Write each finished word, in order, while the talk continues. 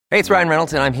Hey, it's Ryan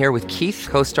Reynolds, and I'm here with Keith,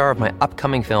 co-star of my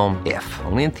upcoming film, If,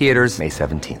 only in theaters May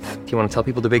 17th. Do you want to tell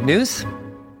people the big news?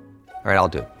 All right, I'll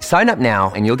do it. Sign up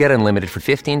now and you'll get unlimited for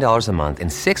 $15 a month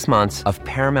and 6 months of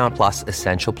Paramount Plus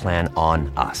Essential Plan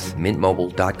on us.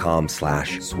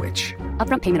 Mintmobile.com/switch.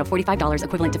 Upfront payment of $45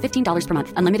 equivalent to $15 per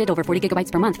month. Unlimited over 40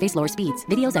 gigabytes per month. Face lower speeds.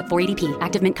 Videos at 480p.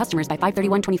 Active Mint customers by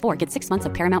 531.24 get 6 months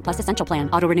of Paramount Plus Essential Plan.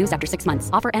 Auto renews after 6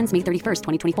 months. Offer ends May 31st,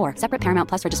 2024. Separate Paramount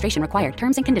Plus registration required.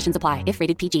 Terms and conditions apply if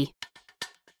rated PG.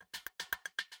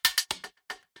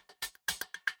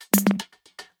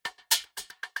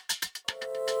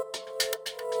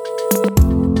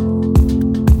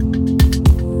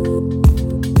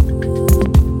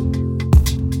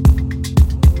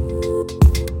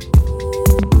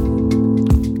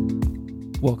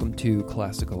 Welcome to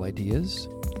Classical Ideas.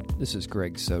 This is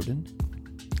Greg Soden.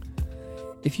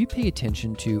 If you pay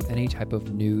attention to any type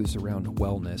of news around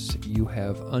wellness, you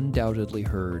have undoubtedly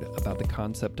heard about the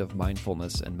concept of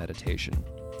mindfulness and meditation.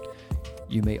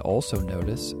 You may also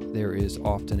notice there is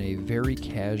often a very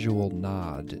casual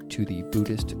nod to the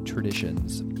Buddhist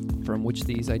traditions from which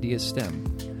these ideas stem,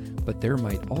 but there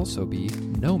might also be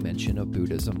no mention of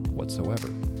Buddhism whatsoever.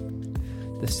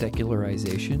 The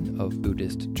secularization of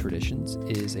Buddhist traditions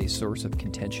is a source of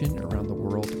contention around the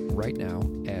world right now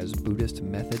as Buddhist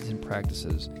methods and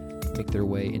practices make their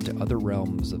way into other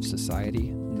realms of society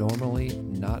normally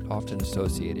not often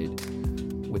associated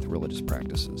with religious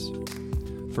practices.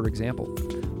 For example,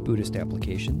 Buddhist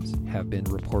applications have been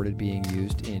reported being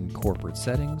used in corporate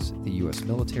settings, the U.S.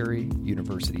 military,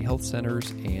 university health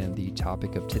centers, and the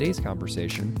topic of today's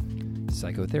conversation,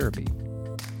 psychotherapy.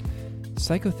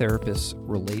 Psychotherapists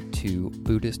relate to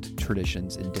Buddhist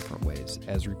traditions in different ways,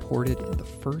 as reported in the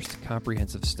first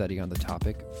comprehensive study on the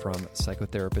topic from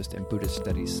psychotherapist and Buddhist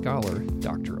studies scholar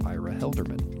Dr. Ira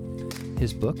Helderman.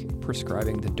 His book,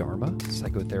 Prescribing the Dharma,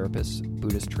 Psychotherapists,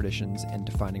 Buddhist Traditions, and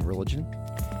Defining Religion,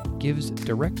 gives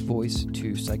direct voice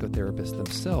to psychotherapists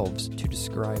themselves to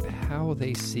describe how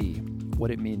they see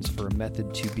what it means for a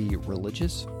method to be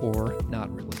religious or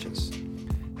not religious,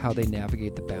 how they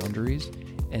navigate the boundaries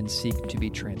and seek to be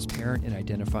transparent in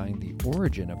identifying the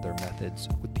origin of their methods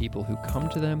with people who come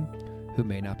to them who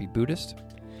may not be Buddhist,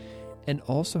 and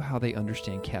also how they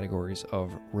understand categories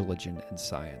of religion and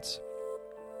science.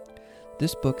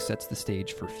 This book sets the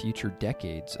stage for future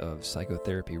decades of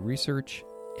psychotherapy research,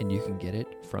 and you can get it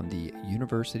from the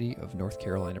University of North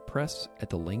Carolina Press at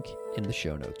the link in the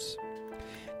show notes.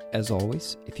 As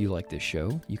always, if you like this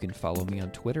show, you can follow me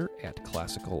on Twitter at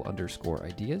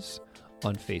classical_ideas,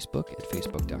 on Facebook at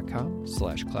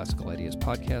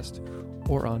facebook.com/classicalideaspodcast,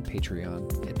 or on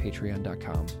Patreon at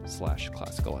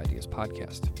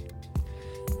patreon.com/classicalideaspodcast.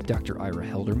 Dr. Ira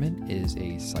Helderman is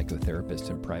a psychotherapist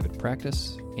in private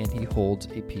practice, and he holds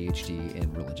a PhD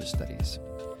in religious studies.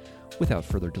 Without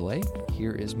further delay,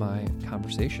 here is my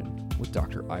conversation with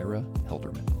Dr. Ira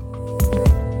Helderman.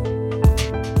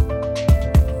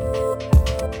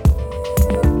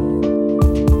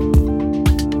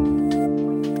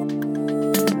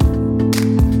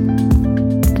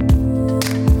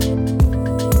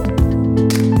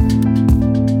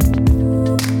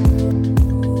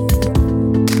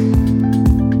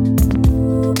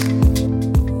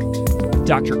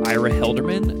 Dr. Ira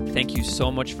Helderman, thank you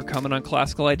so much for coming on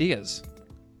Classical Ideas.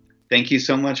 Thank you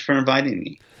so much for inviting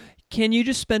me. Can you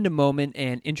just spend a moment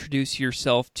and introduce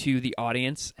yourself to the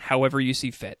audience, however you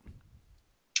see fit?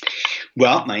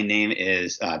 Well, my name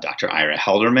is Dr. Ira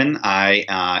Helderman. I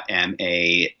am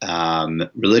a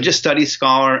religious studies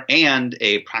scholar and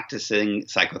a practicing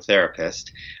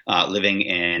psychotherapist living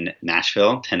in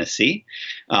Nashville, Tennessee.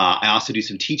 I also do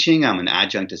some teaching. I'm an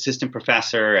adjunct assistant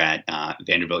professor at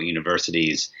Vanderbilt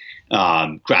University's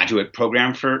graduate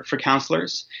program for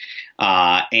counselors.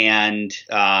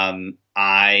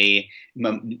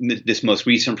 This most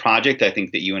recent project, I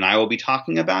think that you and I will be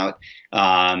talking about,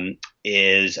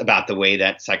 is about the way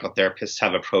that psychotherapists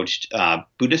have approached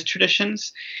Buddhist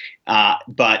traditions.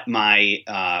 But my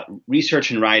research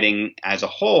and writing as a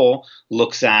whole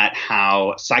looks at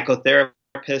how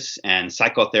psychotherapists and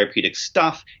psychotherapeutic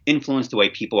stuff influence the way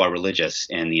people are religious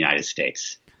in the United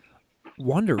States.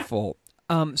 Wonderful.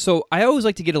 So I always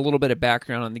like to get a little bit of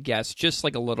background on the guest, just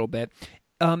like a little bit.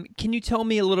 Can you tell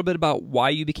me a little bit about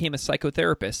why you became a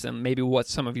psychotherapist and maybe what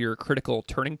some of your critical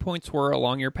turning points were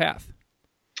along your path?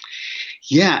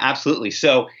 Yeah, absolutely.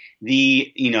 So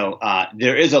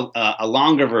there is a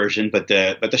longer version, but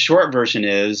the short version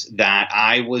is that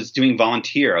I was doing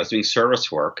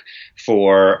service work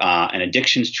for an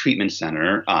addictions treatment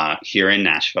center here in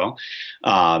Nashville,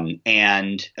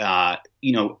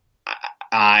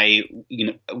 I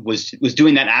was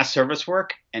doing that as service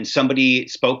work, and somebody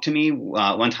spoke to me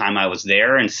one time. I was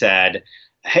there and said,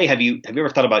 "Hey, have you ever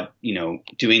thought about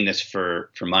doing this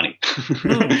for money?"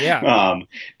 Yeah.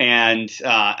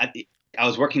 I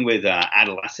was working with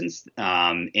adolescents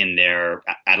in their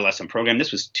adolescent program.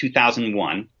 This was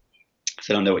 2001.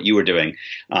 So I don't know what you were doing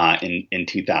in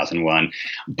 2001,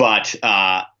 but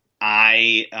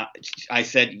I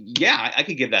said, yeah, I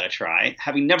could give that a try,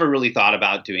 having never really thought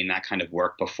about doing that kind of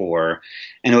work before.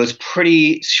 And it was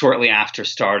pretty shortly after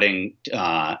starting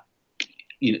to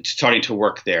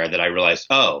work there that I realized,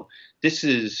 oh, this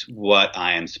is what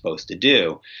I am supposed to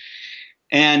do.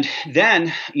 And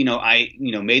then, I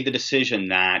made the decision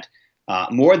that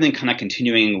more than kind of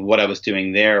continuing what I was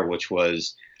doing there, which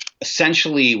was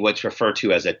essentially what's referred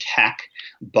to as a tech,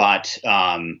 but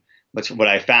what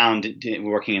I found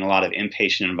working in a lot of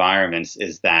inpatient environments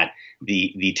is that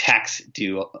the techs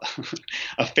do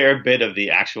a fair bit of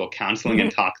the actual counseling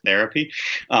and talk therapy.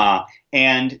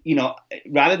 And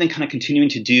rather than kind of continuing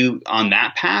to do on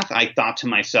that path, I thought to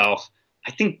myself,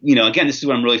 I think, again, this is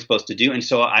what I'm really supposed to do. And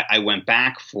so I went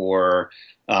back for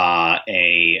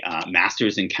a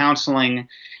master's in counseling,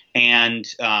 and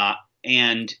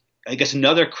I guess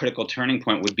another critical turning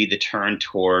point would be the turn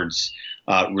towards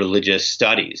religious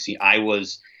studies. I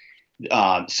was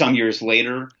some years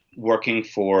later working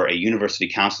for a university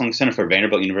counseling center, for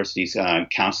Vanderbilt University's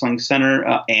counseling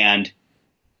center, and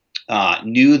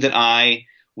knew that I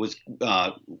was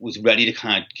ready to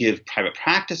kind of give private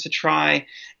practice a try,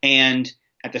 and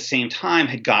at the same time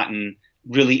had gotten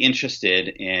really interested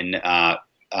in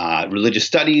religious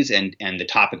studies and the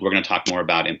topic we're going to talk more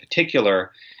about in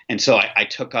particular. And so I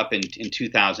took up in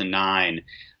 2009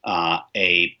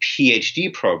 a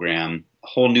PhD program, a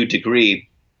whole new degree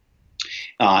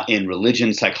in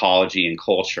religion, psychology, and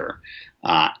culture.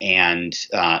 And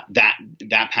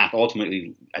that path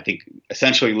ultimately, I think,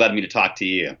 essentially led me to talk to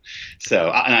you.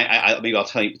 So maybe I'll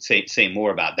say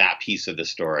more about that piece of the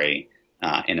story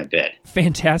in a bit.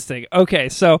 Fantastic. Okay,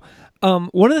 so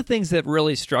one of the things that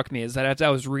really struck me is that as I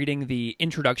was reading the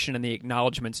introduction and the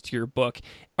acknowledgments to your book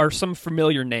are some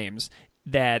familiar names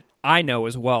that I know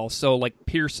as well. So like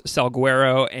Pierce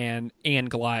Salguero and Anne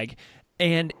Gleig.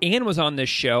 And Anne was on this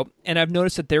show, and I've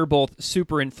noticed that they're both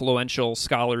super influential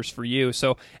scholars for you.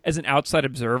 So as an outside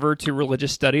observer to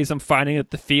religious studies, I'm finding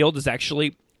that the field is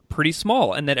actually pretty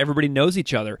small and that everybody knows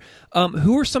each other.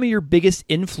 Who are some of your biggest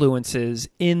influences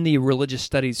in the religious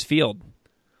studies field?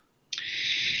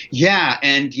 Yeah,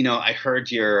 and I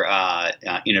heard your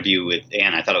interview with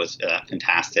Anne. I thought it was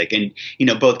fantastic, and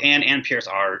both Anne and Pierce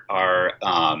are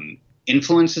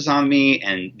influences on me,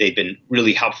 and they've been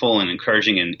really helpful and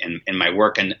encouraging in my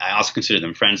work. And I also consider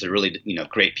them friends. They're really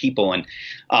great people, and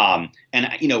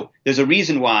there's a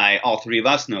reason why all three of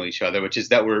us know each other, which is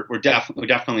that we're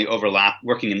definitely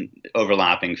working in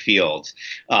overlapping fields.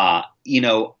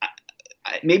 Maybe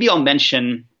I'll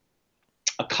mention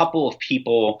a couple of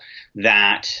people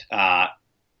that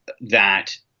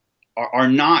are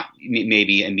not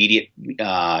maybe immediate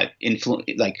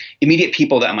immediate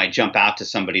people that might jump out to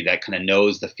somebody that kind of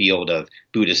knows the field of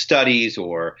Buddhist studies,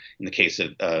 or in the case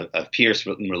of Pierce,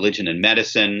 religion and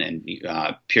medicine, and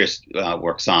Pierce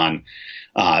works on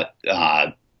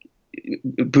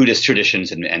Buddhist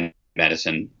traditions and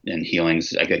medicine and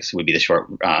healings, I guess would be the short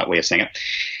way of saying it.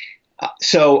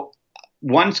 So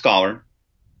one scholar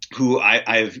who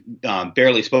I've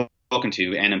barely spoken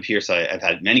to, Anne and Pierce, I've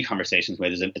had many conversations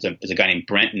with, is a guy named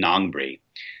Brent Nongbre.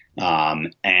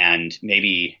 And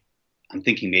maybe I'm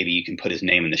thinking maybe you can put his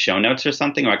name in the show notes or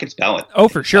something, or I could spell it. Oh,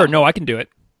 for sure. No, I can do it.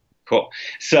 Cool.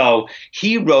 So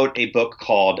he wrote a book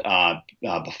called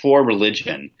Before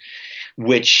Religion,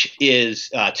 which is,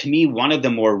 to me, one of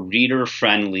the more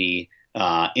reader-friendly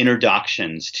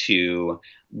introductions to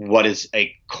what is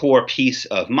a core piece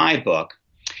of my book,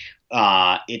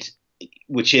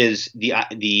 which is the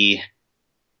idea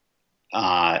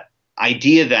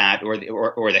that, or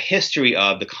the history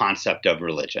of the concept of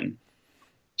religion,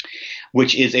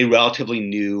 which is a relatively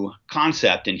new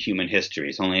concept in human history.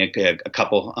 It's only a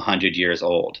couple 100 years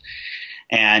old.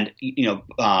 And,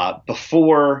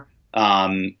 before,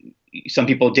 some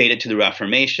people date it to the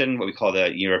Reformation, what we call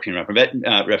the European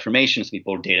Reformation. Some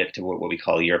people date it to what we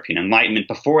call the European Enlightenment.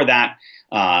 Before that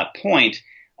point,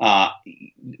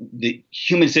 the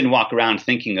humans didn't walk around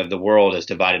thinking of the world as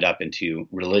divided up into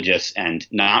religious and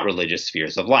not religious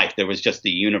spheres of life. There was just the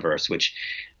universe, which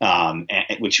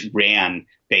ran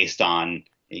based on,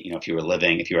 if you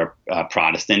were a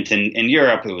Protestant in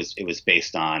Europe, it was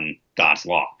based on God's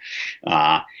law.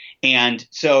 And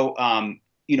so,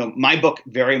 my book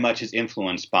very much is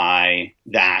influenced by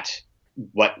that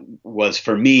what was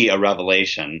for me a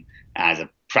revelation as a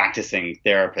practicing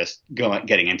therapist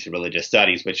getting into religious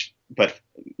studies, but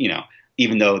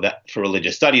even though that for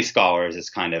religious studies scholars is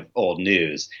kind of old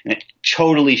news, and it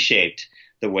totally shaped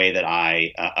the way that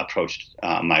I approached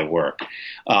my work.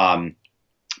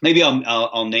 Maybe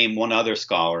I'll name one other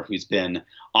scholar who's been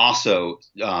also,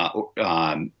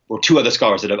 or two other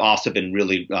scholars that have also been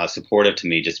really supportive to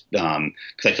me, just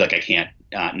because I feel like I can't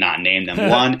not name them.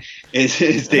 One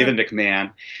is David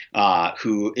McMahon,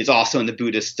 who is also in the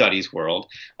Buddhist studies world,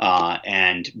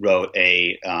 and wrote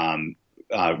a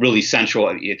really central.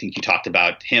 I think you talked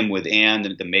about him with Anne,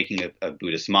 the making of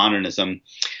Buddhist modernism.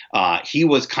 He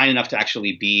was kind enough to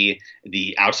actually be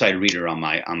the outside reader on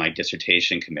my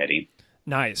dissertation committee.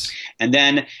 Nice. And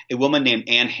then a woman named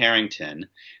Anne Harrington,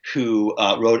 who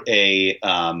wrote a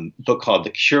book called The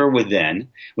Cure Within,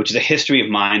 which is a history of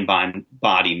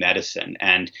mind-body medicine.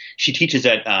 And she teaches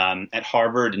at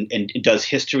Harvard and does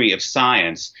history of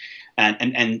science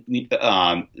and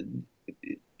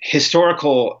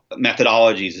historical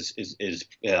methodologies is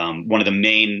one of the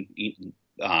main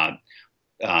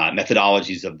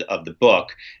methodologies of the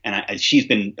book. And she's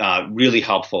been really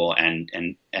helpful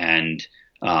and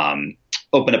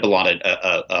opened up a lot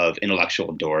of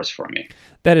intellectual doors for me.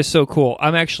 That is so cool.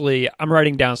 I'm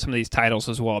writing down some of these titles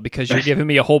as well, because you're giving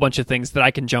me a whole bunch of things that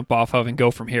I can jump off of and go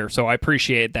from here. So I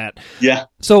appreciate that. Yeah.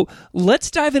 So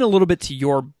let's dive in a little bit to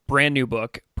your brand new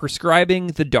book, Prescribing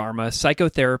the Dharma,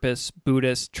 Psychotherapists,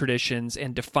 Buddhist Traditions,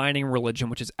 and Defining Religion,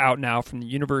 which is out now from the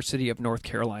University of North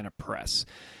Carolina Press.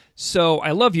 So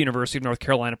I love University of North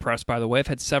Carolina Press, by the way. I've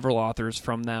had several authors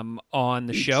from them on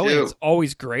the show, and it's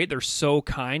always great. They're so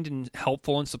kind and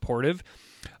helpful and supportive.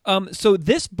 So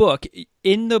this book,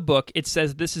 in the book, it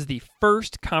says this is the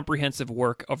first comprehensive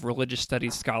work of religious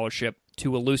studies scholarship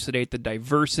to elucidate the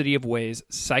diversity of ways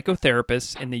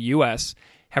psychotherapists in the U.S.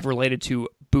 have related to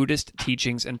Buddhist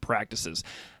teachings and practices.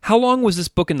 How long was this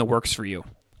book in the works for you?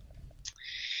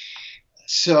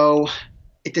 So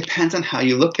it depends on how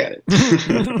you look at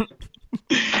it.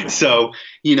 So,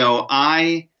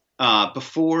 I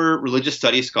before religious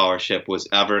studies scholarship was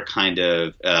ever kind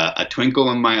of a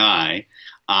twinkle in my eye,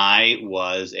 I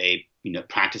was a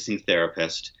practicing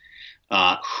therapist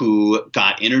who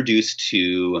got introduced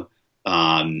to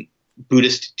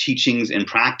Buddhist teachings and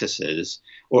practices,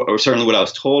 or certainly what I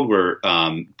was told were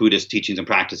Buddhist teachings and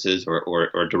practices,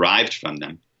 or derived from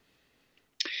them.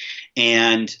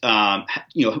 And,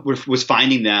 was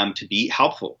finding them to be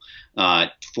helpful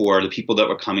for the people that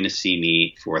were coming to see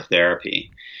me for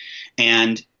therapy.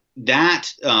 And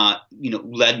that,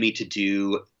 led me to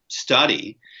do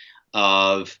study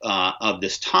of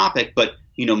this topic. But,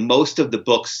 most of the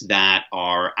books that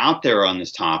are out there on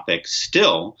this topic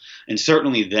still, and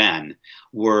certainly then,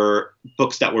 were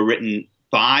books that were written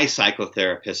by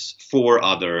psychotherapists for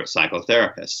other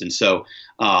psychotherapists. And so,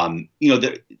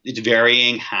 it's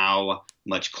varying how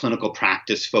much clinical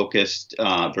practice focused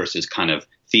versus kind of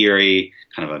theory,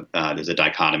 there's a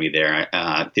dichotomy there,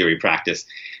 theory practice,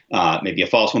 maybe a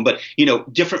false one, but,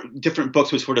 different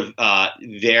books would sort of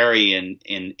vary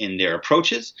in their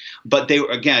approaches, but they were,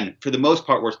 again, for the most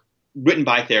part, were written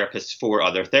by therapists for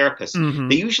other therapists. Mm-hmm.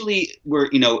 They usually were,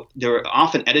 they were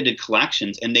often edited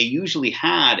collections, and they usually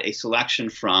had a selection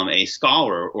from a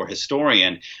scholar or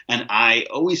historian. And I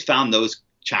always found those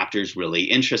chapters really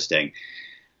interesting.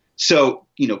 So,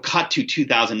 cut to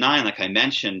 2009, like I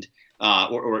mentioned,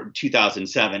 or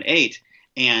 2007-8.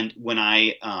 And when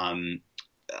I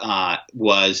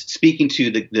was speaking to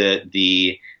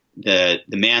the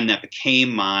man that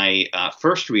became my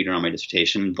first reader on my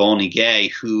dissertation, Volney Gay,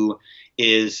 who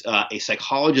is a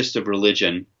psychologist of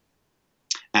religion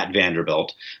at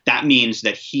Vanderbilt. That means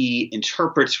that he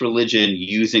interprets religion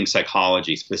using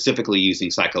psychology, specifically using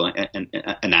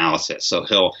psychoanalysis. So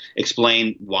he'll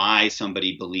explain why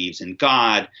somebody believes in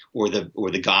God or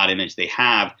the God image they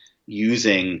have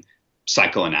using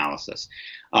psychoanalysis.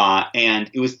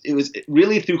 And it was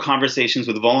really through conversations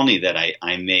with Volney that I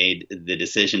made the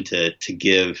decision to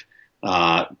take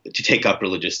up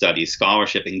religious studies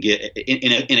scholarship and get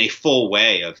in a full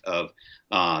way of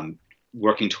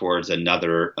working towards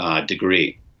another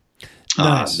degree,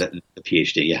 nice. the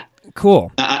PhD. Yeah,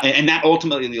 cool. And that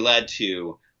ultimately led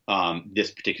to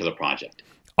this particular project.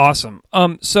 Awesome.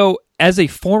 So as a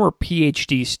former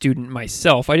PhD student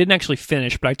myself, I didn't actually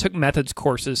finish, but I took methods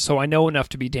courses, so I know enough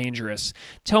to be dangerous.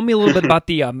 Tell me a little bit about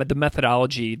the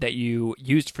methodology that you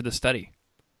used for the study.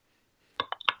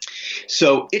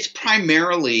 So it's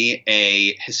primarily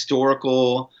a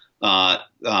historical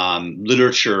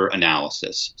literature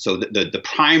analysis. So the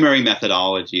primary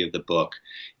methodology of the book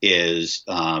is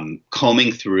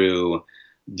combing through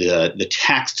the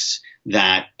texts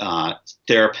that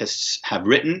therapists have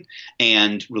written,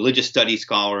 and religious studies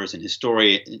scholars and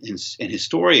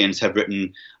historians have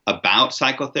written about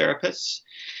psychotherapists.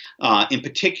 In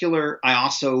particular, I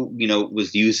also,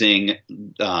 was using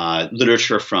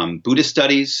literature from Buddhist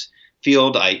studies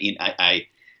field. I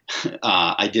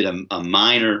did a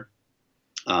minor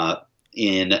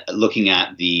in looking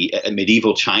at the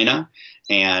medieval China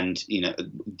and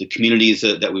the communities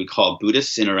that we would call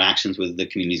Buddhists, interactions with the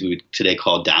communities we would today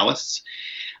call Taoists.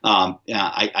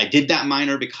 I did that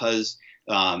minor because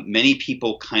many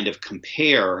people kind of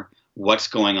compare what's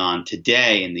going on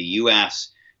today in the U.S.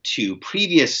 to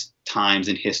previous times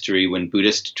in history when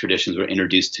Buddhist traditions were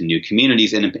introduced to new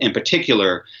communities, and in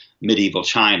particular medieval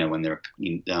China when they're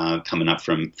coming up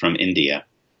from India.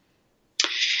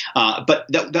 But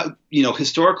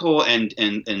historical and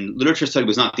literature study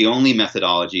was not the only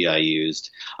methodology I used.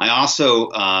 I also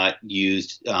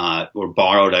used or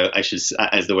borrowed, I should,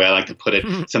 as the way I like to put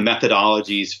it, some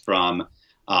methodologies from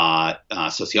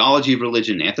sociology of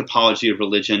religion, anthropology of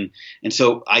religion, and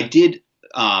so I did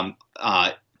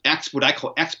what I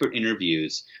call expert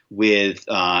interviews with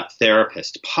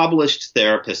therapists, published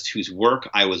therapists whose work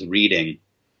I was reading.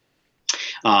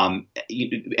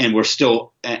 And we're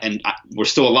still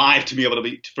alive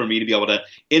for me to be able to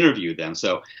interview them.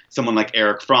 So someone like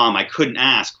Eric Fromm, I couldn't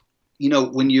ask,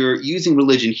 when you're using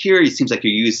religion here, it seems like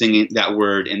you're using that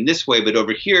word in this way, but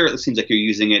over here, it seems like you're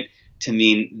using it to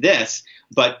mean this.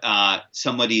 But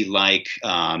somebody like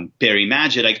Barry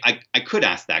Magid, I could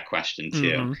ask that question too.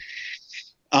 Mm-hmm.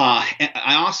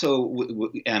 I also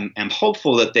am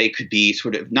hopeful that they could be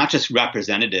sort of not just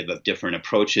representative of different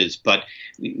approaches, but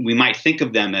we might think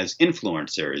of them as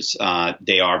influencers.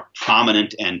 They are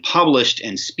prominent and published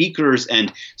and speakers.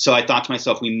 And so I thought to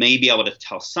myself, we may be able to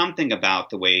tell something about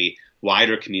the way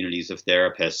wider communities of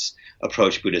therapists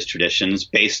approach Buddhist traditions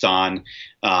based on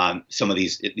some of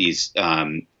these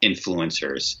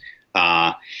influencers.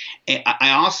 I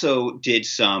also did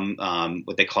some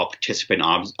what they call participant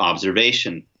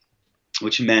observation,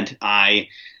 which meant I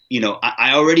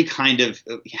already kind of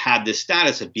had this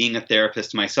status of being a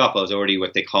therapist myself. I was already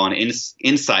what they call an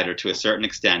insider to a certain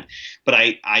extent. But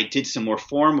I did some more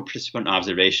formal participant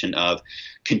observation of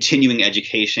continuing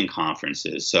education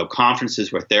conferences. So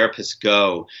conferences where therapists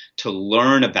go to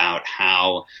learn about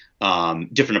how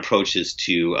different approaches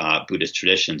to Buddhist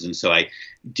traditions. And so I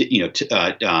did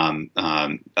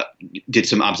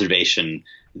some observation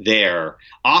there.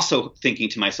 Also thinking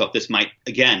to myself, this might,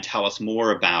 again, tell us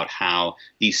more about how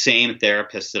these same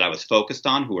therapists that I was focused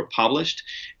on, who were published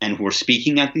and who were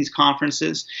speaking at these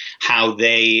conferences, how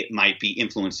they might be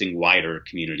influencing wider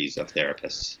communities of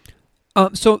therapists.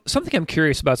 So something I'm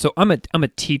curious about. So I'm a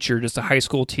teacher, just a high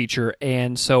school teacher,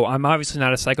 and so I'm obviously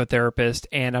not a psychotherapist,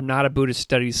 and I'm not a Buddhist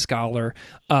studies scholar.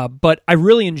 But I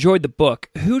really enjoyed the book.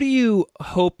 Who do you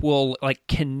hope will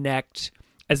connect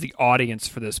as the audience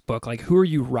for this book? Who are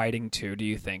you writing to, do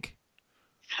you think?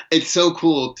 It's so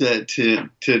cool to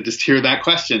just hear that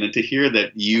question and to hear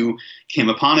that you came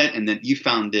upon it and that you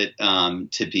found it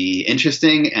to be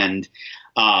interesting and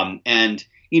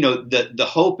the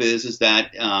hope is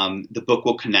that the book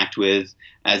will connect with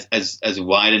as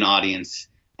wide an audience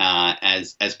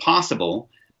as possible.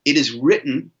 It is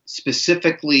written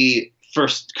specifically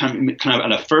first kind of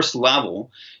on a first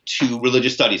level to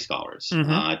religious studies scholars,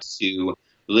 to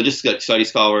religious studies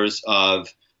scholars of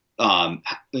a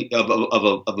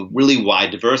really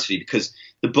wide diversity, because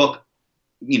the book,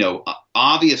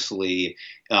 obviously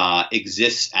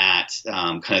exists at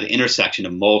kind of the intersection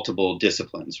of multiple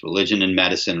disciplines: religion and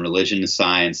medicine, religion and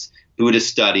science, Buddhist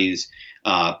studies.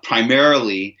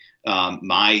 Primarily,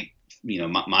 my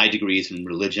degrees in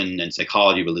religion,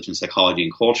 psychology,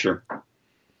 and culture.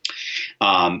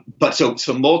 But so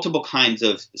multiple kinds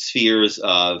of spheres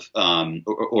of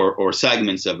or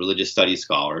segments of religious studies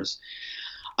scholars.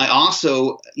 I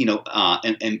also,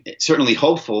 am certainly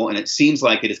hopeful, and it seems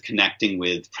like it is connecting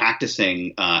with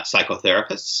practicing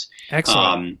psychotherapists.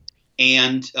 Excellent.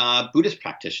 And Buddhist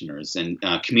practitioners and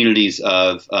communities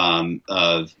of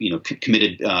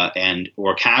committed and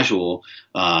or casual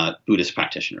Buddhist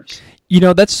practitioners.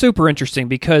 That's super interesting,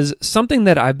 because something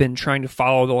that I've been trying to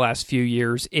follow the last few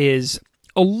years is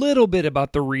a little bit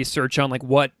about the research on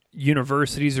what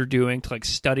universities are doing to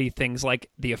study things like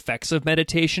the effects of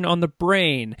meditation on the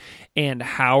brain, and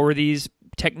how are these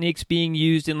techniques being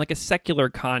used in a secular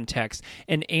context.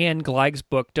 And Anne Gleig's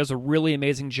book does a really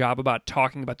amazing job about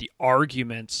talking about the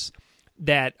arguments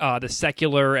that the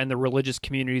secular and the religious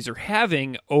communities are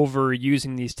having over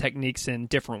using these techniques in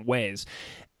different ways.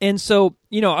 And so,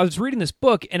 I was reading this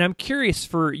book, and I'm curious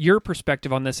for your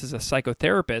perspective on this as a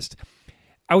psychotherapist.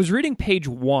 I was reading page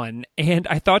 1, and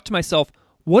I thought to myself,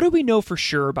 what do we know for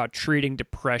sure about treating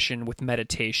depression with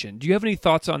meditation? Do you have any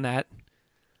thoughts on that?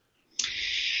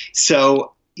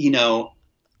 So,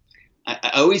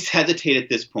 I always hesitate at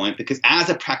this point because as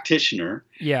a practitioner,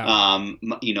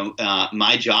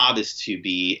 my job is to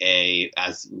be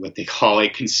as what they call a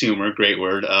consumer, great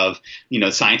word, of,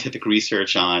 scientific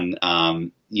research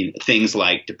on, things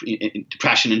like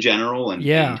depression in general and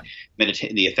the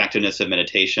effectiveness of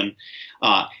meditation.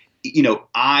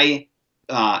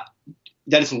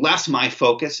 That is less my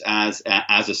focus as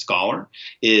a scholar,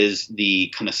 is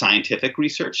the kind of scientific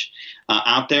research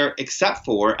out there, except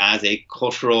for as a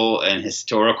cultural and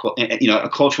historical, a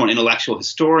cultural and intellectual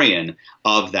historian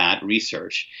of that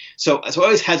research. So I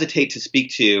always hesitate to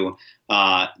speak to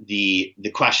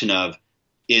the question of,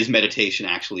 is meditation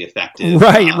actually effective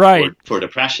for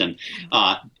depression?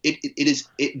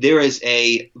 There is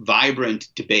a vibrant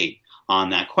debate on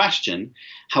that question.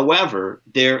 However,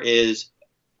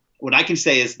 what I can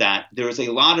say is that there is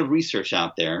a lot of research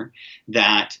out there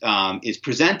that is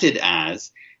presented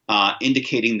as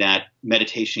indicating that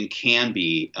meditation can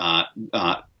be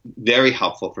very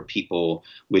helpful for people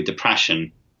with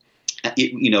depression.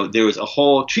 There was a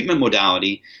whole treatment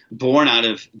modality born out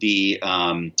of the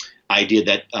idea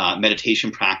that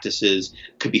meditation practices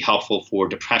could be helpful for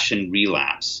depression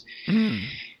relapse.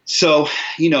 So,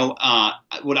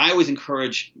 what I always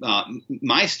encourage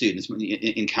my students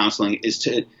in counseling is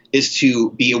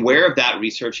to be aware of that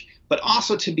research, but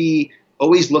also to be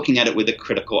always looking at it with a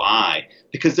critical eye,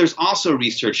 because there's also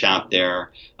research out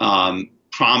there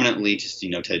prominently, just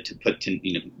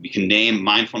we can name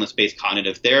mindfulness-based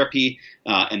cognitive therapy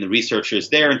and the researchers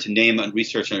there, and to name a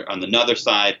researcher on another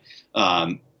side.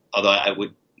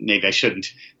 Although maybe I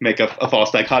shouldn't make a false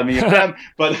dichotomy of them,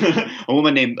 but a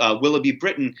woman named Willoughby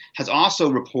Britton has also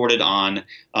reported on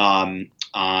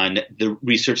the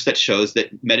research that shows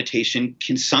that meditation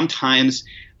can sometimes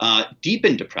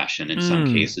deepen depression in some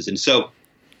cases. And so,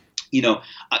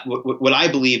 what I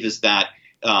believe is that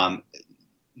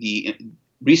the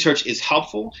research is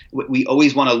helpful. We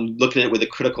always want to look at it with a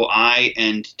critical eye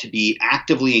and to be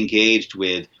actively engaged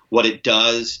with what it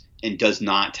does and does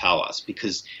not tell us,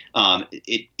 because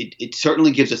it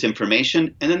certainly gives us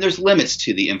information, and then there's limits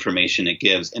to the information it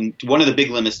gives. And one of the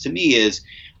big limits to me is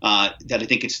that I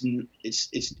think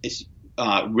it's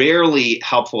rarely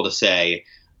helpful to say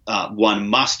one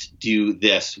must do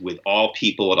this with all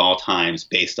people at all times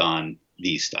based on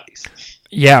these studies.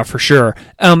 Yeah, for sure.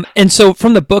 And so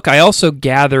from the book, I also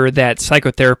gather that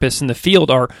psychotherapists in the field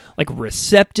are like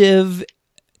receptive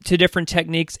to different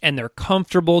techniques, and they're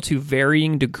comfortable to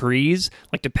varying degrees,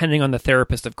 like depending on the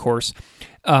therapist, of course,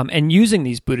 and using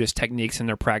these Buddhist techniques in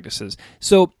their practices.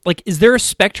 So, like, is there a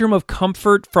spectrum of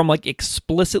comfort from like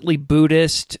explicitly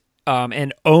Buddhist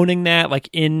and owning that,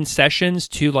 like in sessions,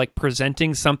 to like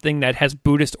presenting something that has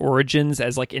Buddhist origins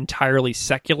as like entirely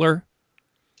secular?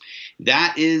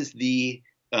 That is the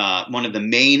one of the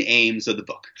main aims of the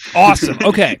book. Awesome.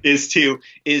 Okay. is to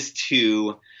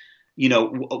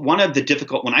one of the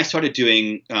difficult, when I started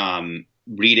doing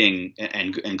reading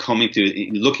and combing through,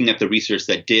 looking at the research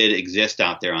that did exist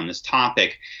out there on this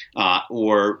topic,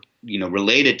 or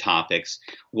related topics,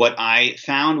 what I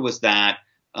found was that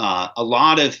a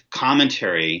lot of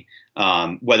commentary,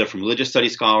 whether from religious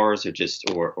studies scholars or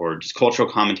just cultural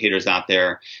commentators out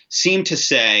there, seem to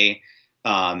say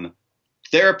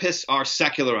therapists are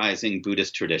secularizing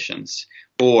Buddhist traditions,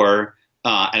 or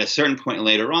at a certain point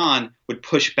later on, would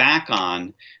push back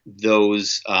on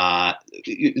those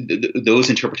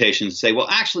interpretations and say, well,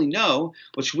 actually, no,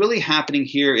 what's really happening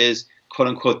here is, quote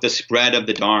unquote, the spread of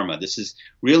the Dharma. This is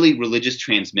really religious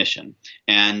transmission.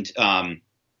 And there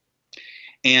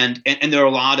are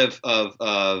a lot of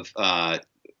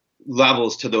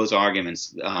levels to those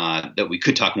arguments that we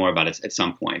could talk more about at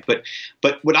some point. But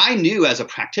what I knew as a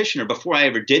practitioner before I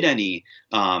ever did any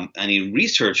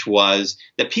research was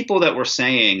that people that were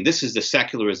saying this is the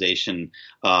secularization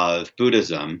of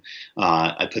Buddhism,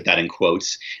 I put that in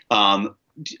quotes,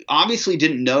 obviously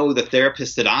didn't know the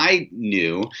therapists that I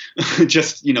knew,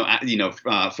 just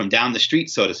from down the street,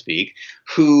 so to speak,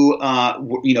 who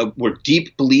were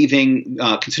deep believing,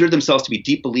 considered themselves to be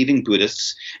deep believing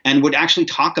Buddhists, and would actually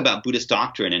talk about Buddhist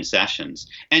doctrine in sessions,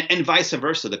 and vice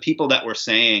versa. The people that were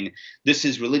saying this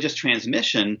is religious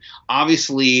transmission,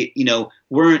 obviously,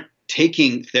 weren't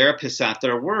taking therapists at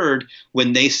their word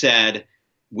when they said,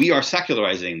 we are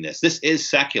secularizing this. This is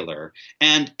secular,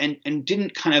 and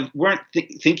didn't weren't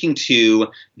thinking to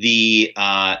the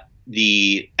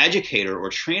educator or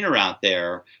trainer out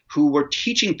there who were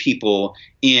teaching people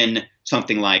in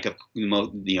something like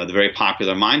the very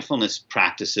popular mindfulness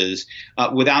practices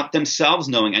without themselves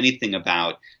knowing anything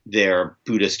about their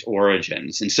Buddhist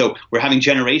origins. And so we're having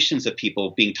generations of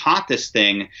people being taught this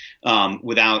thing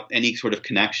without any sort of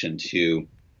connection to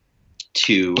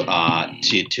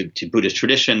Buddhist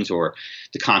traditions or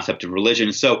the concept of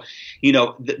religion. So,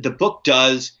 the book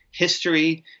does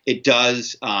history. It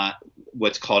does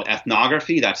what's called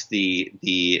ethnography. That's the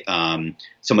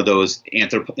some of those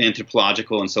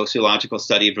anthropological and sociological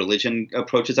study of religion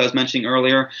approaches I was mentioning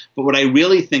earlier. But what I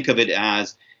really think of it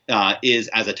as is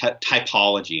as a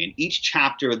typology. And each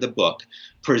chapter of the book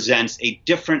presents a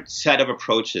different set of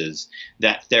approaches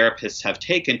that therapists have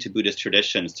taken to Buddhist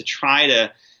traditions to try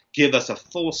to give us a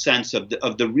full sense of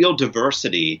the real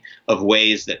diversity of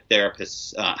ways that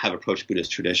therapists have approached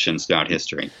Buddhist traditions throughout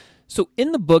history. So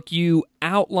in the book, you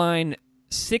outline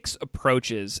 6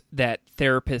 approaches that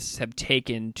therapists have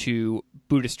taken to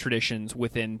Buddhist traditions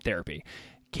within therapy.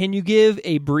 Can you give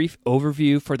a brief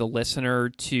overview for the listener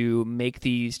to make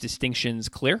these distinctions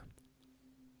clear?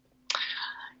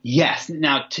 Yes.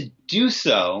 Now, to do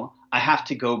so, I have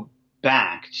to go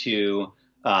back to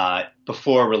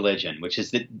Before Religion, which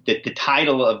is the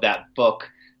title of that book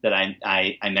that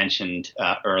I mentioned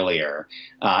earlier,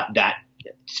 that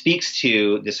speaks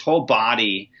to this whole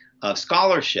body of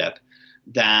scholarship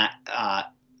that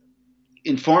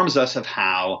informs us of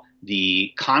how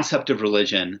the concept of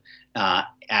religion,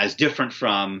 as different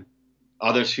from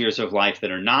other spheres of life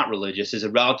that are not religious, is a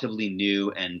relatively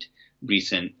new and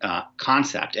recent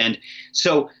concept. And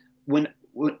so when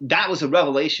that was a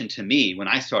revelation to me when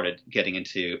I started getting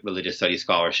into religious studies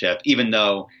scholarship, even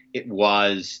though it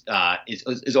was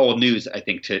is old news, I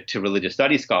think, to religious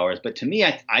studies scholars. But to me,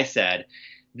 I said,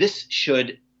 this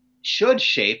should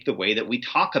shape the way that we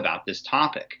talk about this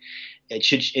topic. It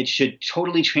should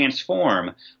totally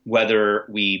transform whether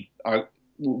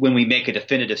when we make a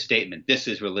definitive statement, this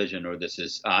is religion or this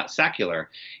is secular,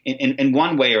 in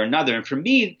one way or another. And for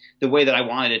me, the way that I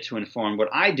wanted it to inform what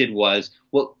I did was,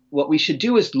 well, what we should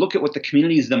do is look at what the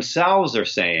communities themselves are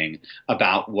saying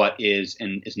about what is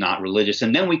and is not religious.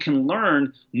 And then we can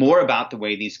learn more about the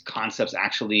way these concepts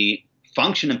actually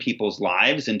function in people's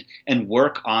lives and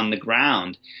work on the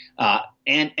ground.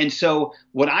 And so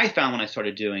what I found when I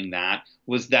started doing that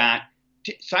was that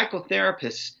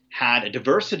psychotherapists had a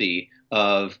diversity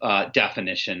of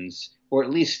definitions, or at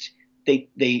least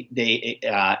they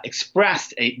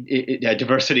expressed a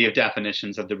diversity of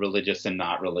definitions of the religious and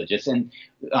not religious, and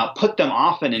put them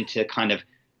often into kind of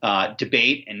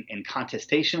debate and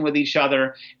contestation with each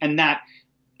other, and that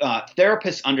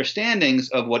therapists' understandings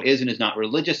of what is and is not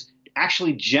religious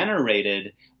actually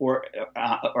generated or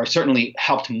certainly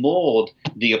helped mold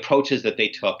the approaches that they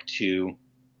took to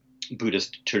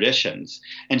Buddhist traditions.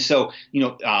 And so,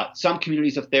 some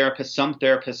communities of therapists, some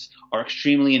therapists are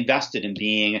extremely invested in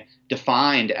being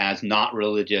defined as not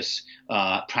religious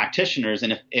practitioners.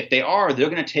 And if they are, they're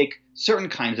going to take certain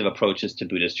kinds of approaches to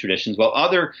Buddhist traditions, while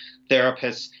other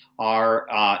therapists are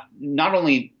not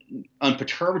only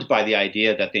unperturbed by the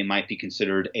idea that they might be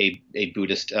considered a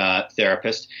Buddhist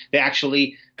therapist, they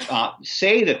actually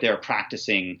say that they're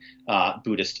practicing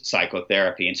Buddhist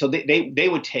psychotherapy. And so they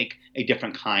would take a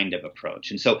different kind of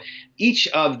approach. And so each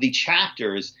of the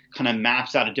chapters kind of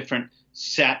maps out a different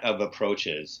set of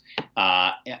approaches.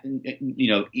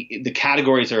 The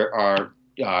categories are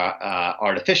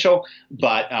artificial,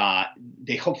 but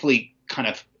they hopefully kind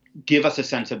of give us a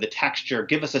sense of the texture,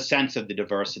 give us a sense of the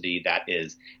diversity that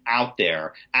is out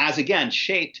there, as again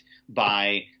shaped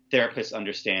by therapists'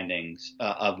 understandings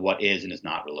of what is and is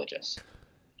not religious.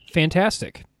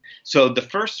 Fantastic. So the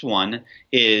first one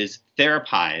is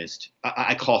therapized.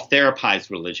 I call therapized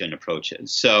religion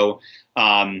approaches. So,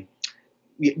 as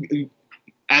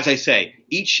I say,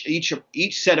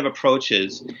 each set of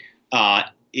approaches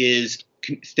is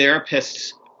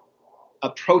therapists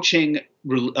approaching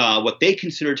what they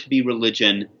consider to be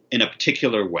religion in a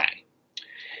particular way.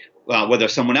 Whether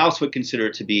someone else would consider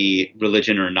it to be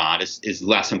religion or not is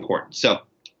less important. So,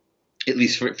 at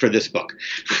least for this book.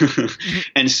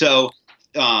 And so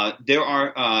there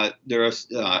are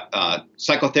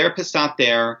psychotherapists out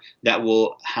there that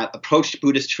will have approached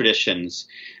Buddhist traditions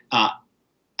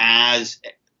as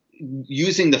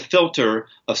using the filter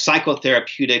of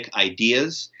psychotherapeutic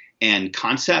ideas and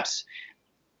concepts,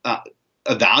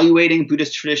 evaluating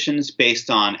Buddhist traditions based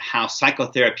on how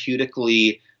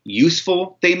psychotherapeutically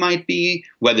useful they might be,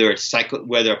 whether a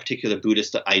particular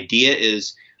Buddhist idea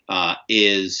is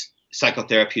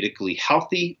psychotherapeutically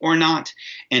healthy or not.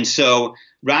 And so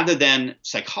rather than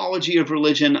psychology of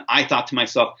religion, I thought to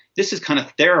myself, this is kind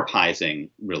of therapizing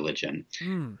religion.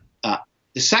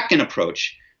 The second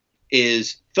approach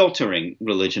is filtering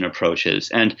religion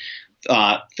approaches. And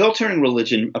filtering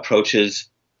religion approaches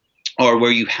are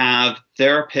where you have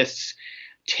therapists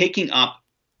taking up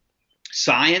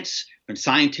science and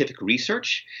scientific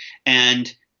research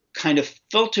and kind of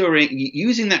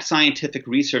using that scientific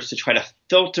research to try to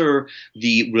filter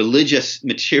the religious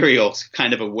materials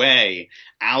kind of away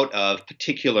out of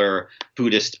particular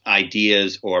Buddhist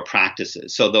ideas or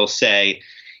practices. So they'll say,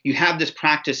 you have this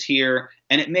practice here,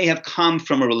 and it may have come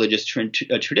from a religious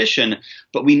tradition,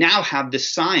 but we now have this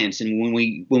science, and when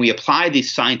we apply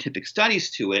these scientific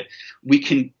studies to it, we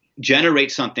can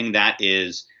generate something that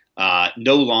is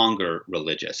no longer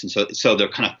religious. And so they're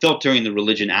kind of filtering the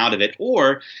religion out of it.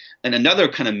 Or, and another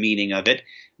kind of meaning of it,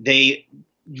 they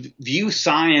view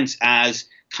science as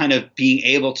kind of being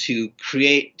able to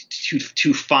create,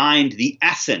 to find the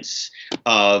essence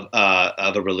of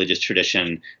a religious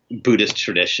tradition, Buddhist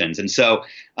traditions. And so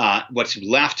what's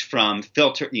left from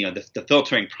the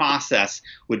filtering process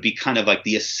would be kind of like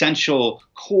the essential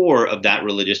core of that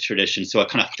religious tradition. So a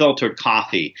kind of filtered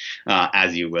coffee,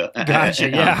 as you will.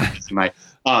 Gotcha, yeah.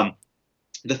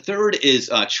 The third is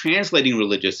translating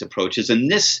religious approaches.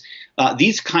 And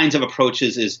these kinds of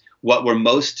approaches is what we're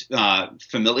most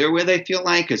familiar with, I feel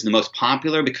like, is the most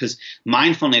popular, because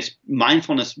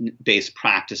mindfulness-based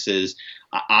practices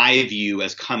I view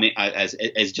as coming as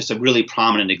just a really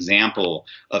prominent example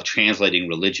of translating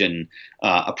religion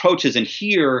approaches. And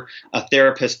here, a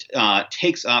therapist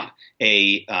takes up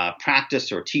a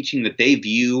practice or teaching that they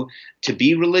view to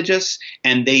be religious,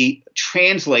 and they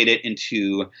translate it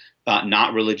into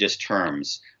not religious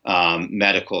terms,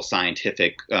 medical,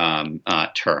 scientific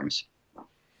terms.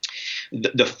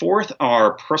 The fourth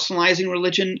are personalizing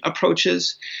religion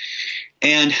approaches.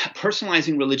 And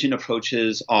personalizing religion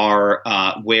approaches are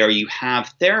where you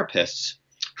have therapists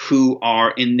who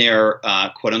are in their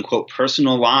quote unquote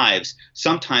personal lives,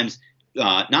 sometimes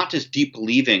not just deep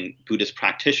believing Buddhist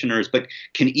practitioners, but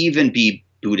can even be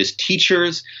Buddhist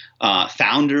teachers,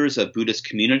 founders of Buddhist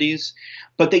communities,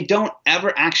 but they don't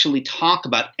ever actually talk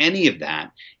about any of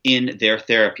that in their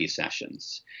therapy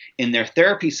sessions. In their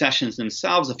therapy sessions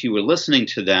themselves, if you were listening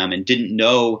to them and didn't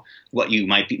know what you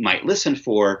might listen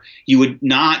for, you would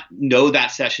not know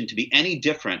that session to be any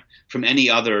different from any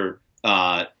other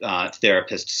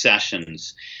therapist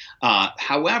sessions.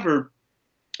 However,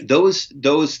 those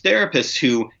therapists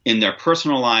who in their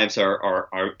personal lives are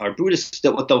Buddhists,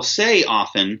 that what they'll say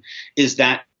often is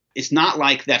that it's not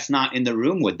like that's not in the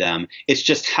room with them. It's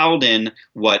just held in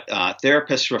what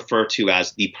therapists refer to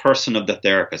as the person of the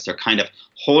therapist. They're kind of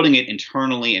holding it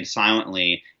internally and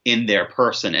silently in their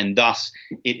person, and thus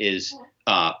it is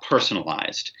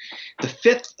personalized. The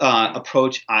fifth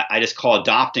approach I just call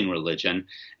adopting religion,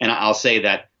 and I'll say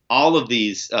that all of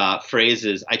these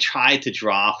phrases I tried to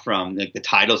draw from, like the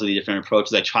titles of the different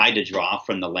approaches, I tried to draw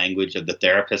from the language of the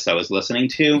therapist I was listening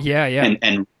to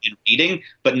and reading,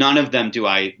 but none of them do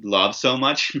I love so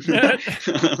much.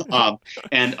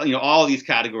 And all of these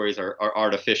categories are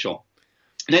artificial.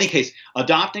 In any case,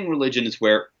 adopting religion is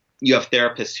where you have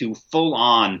therapists who full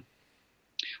on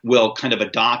will kind of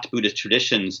adopt Buddhist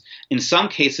traditions, in some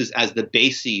cases as the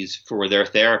bases for their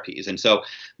therapies. And so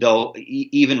they'll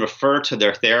even refer to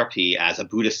their therapy as a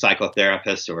Buddhist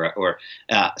psychotherapist or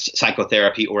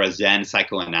psychotherapy or a Zen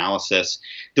psychoanalysis.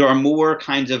 There are more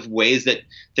kinds of ways that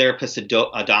therapists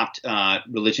adopt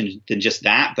religion than just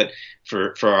that, but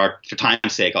for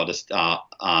time's sake, I'll just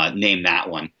name that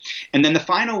one. And then the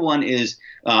final one is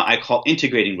I call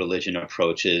integrating religion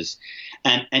approaches.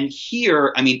 And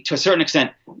here, I mean, to a certain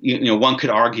extent, one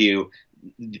could argue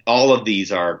all of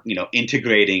these are,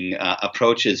 integrating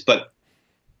approaches. But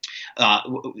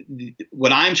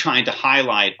what I'm trying to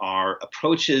highlight are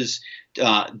approaches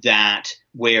that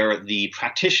where the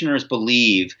practitioners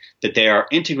believe that they are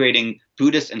integrating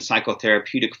Buddhist and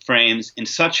psychotherapeutic frames in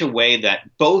such a way that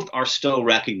both are still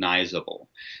recognizable.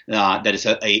 That is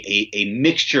a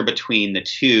mixture between the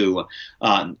two,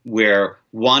 where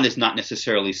one is not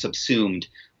necessarily subsumed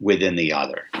within the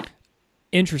other.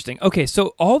 Interesting. Okay,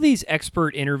 so all these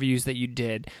expert interviews that you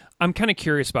did, I'm kind of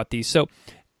curious about these. So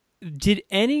did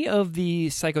any of the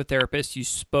psychotherapists you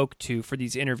spoke to for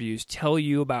these interviews tell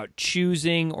you about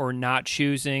choosing or not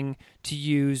choosing to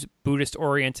use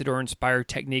Buddhist-oriented or inspired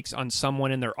techniques on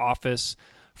someone in their office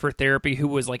for therapy who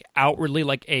was like outwardly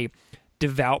like a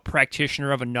devout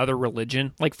practitioner of another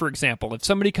religion? Like, for example, if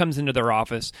somebody comes into their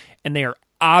office and they are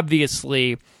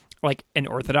obviously like an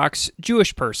Orthodox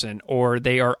Jewish person, or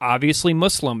they are obviously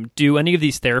Muslim, do any of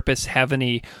these therapists have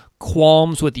any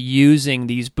qualms with using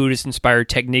these Buddhist-inspired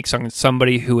techniques on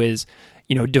somebody who is,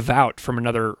 devout from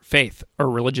another faith or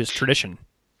religious tradition?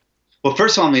 Well,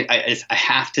 first of all, I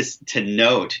have to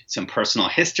note some personal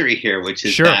history here, which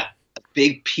is Sure. that a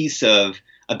big piece of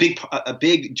a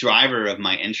big driver of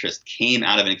my interest came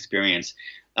out of an experience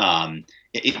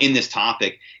in this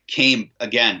topic. Came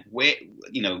again,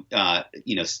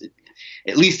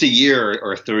 at least a year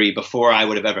or three before I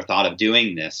would have ever thought of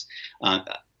doing this.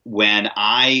 When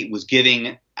I was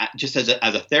giving, just as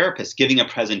a therapist, giving a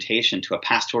presentation to a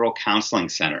pastoral counseling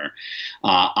center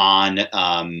on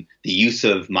the use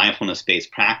of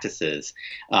mindfulness-based practices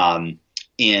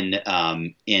in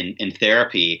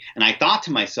therapy, and I thought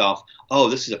to myself, "Oh,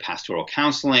 this is a pastoral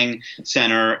counseling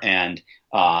center, and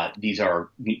these are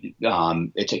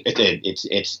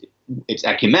it's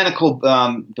ecumenical,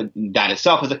 but that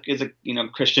itself is a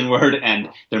Christian word, and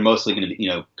they're mostly going to be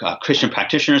Christian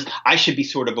practitioners. I should be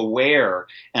sort of aware,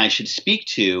 and I should speak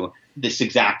to this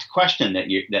exact question that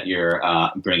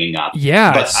you're bringing up."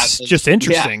 Yeah, but it's just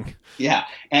interesting. Yeah,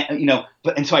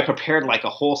 and so I prepared like a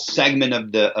whole segment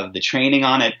of the training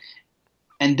on it,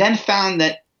 and then found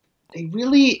that they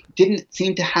really didn't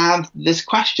seem to have this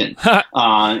question.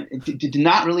 Did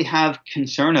not really have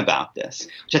concern about this,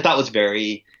 which I thought was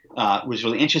was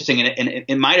really interesting. And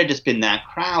it might have just been that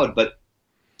crowd, but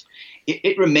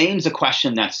it remains a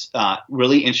question that's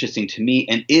really interesting to me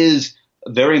and is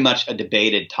very much a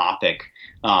debated topic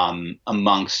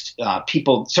amongst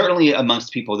people, certainly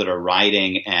amongst people that are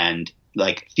writing and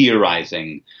like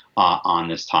theorizing on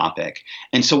this topic.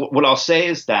 And so what I'll say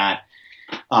is that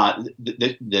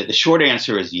the short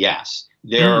answer is yes.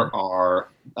 There are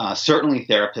certainly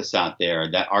therapists out there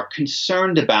that are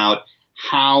concerned about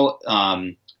how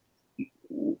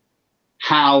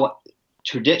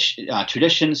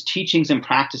traditions, teachings, and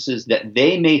practices that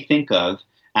they may think of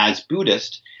as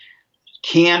Buddhist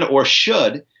can or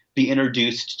should be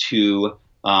introduced to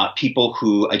people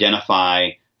who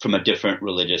identify from a different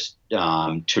religious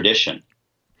tradition.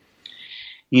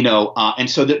 And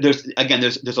so there's a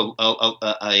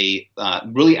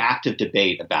really active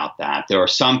debate about that. There are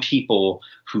some people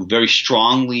who very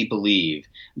strongly believe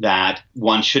that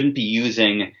one shouldn't be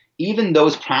using even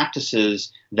those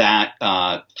practices that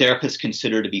therapists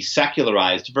consider to be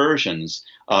secularized versions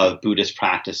of Buddhist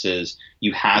practices.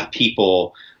 You have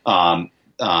people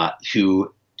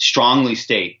who strongly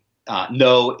state,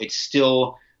 no, it's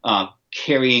still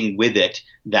carrying with it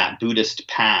that Buddhist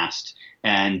past,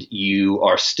 and you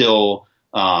are still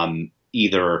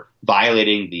either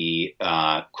violating the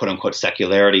quote unquote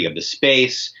secularity of the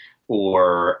space,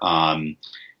 or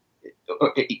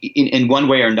in one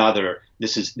way or another,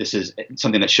 this is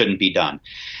something that shouldn't be done.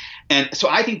 And so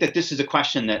I think that this is a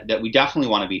question that we definitely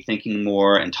want to be thinking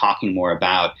more and talking more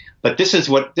about. But this is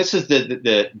the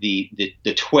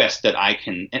twist that I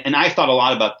can, and I thought a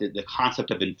lot about the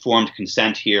concept of informed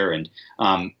consent here, and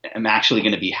I'm actually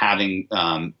going to be having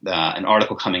an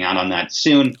article coming out on that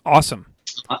soon. Awesome.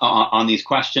 On these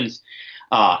questions.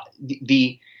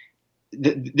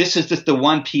 This is just the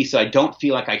one piece that I don't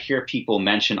feel like I hear people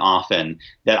mention often,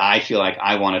 that I feel like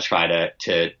I want to try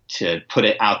to put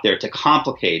it out there to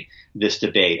complicate this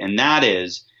debate. And that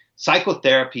is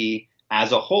psychotherapy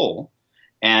as a whole,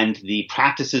 and the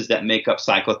practices that make up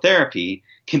psychotherapy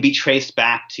can be traced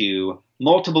back to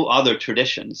multiple other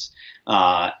traditions,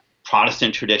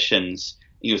 Protestant traditions.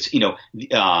 The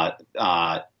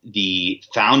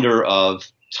founder of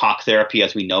talk therapy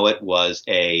as we know it was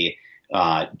a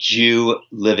Jew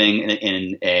living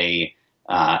in a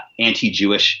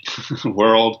anti-Jewish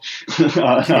world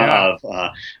of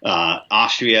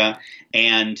Austria,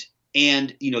 and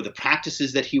the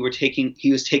practices that he was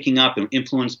taking up and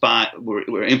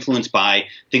were influenced by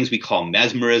things we call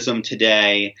mesmerism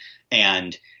today,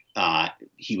 and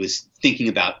he was thinking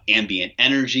about ambient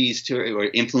energies or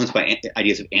influenced by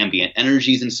ideas of ambient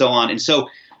energies and so on. And so,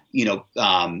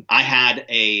 I had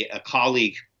a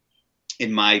colleague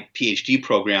in my PhD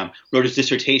program wrote his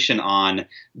dissertation on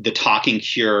the talking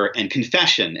cure and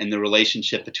confession and the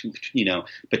relationship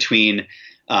between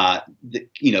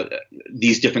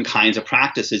these different kinds of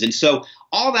practices. And so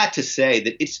all that to say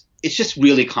that it's just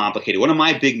really complicated. One of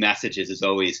my big messages is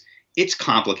always, it's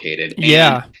complicated.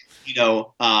 Yeah. And,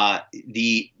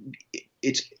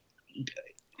 it's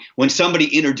when somebody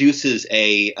introduces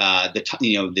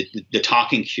the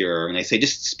talking cure and they say,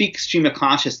 just speak stream of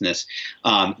consciousness,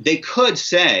 they could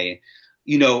say,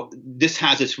 this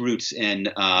has its roots in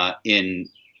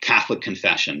Catholic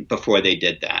confession before they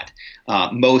did that.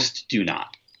 Most do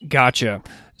not. Gotcha.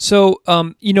 So,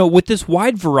 with this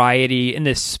wide variety and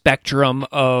this spectrum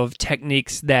of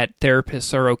techniques that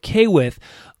therapists are okay with,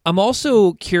 I'm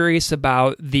also curious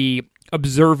about the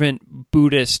observant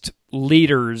Buddhist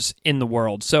leaders in the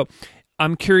world. So,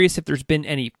 I'm curious if there's been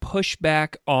any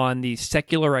pushback on the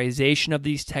secularization of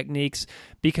these techniques,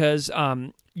 because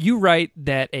you write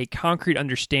that a concrete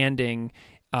understanding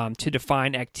to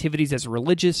define activities as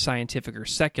religious, scientific, or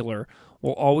secular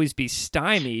will always be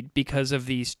stymied because of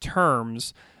these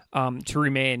terms to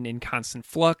remain in constant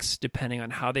flux depending on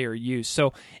how they are used.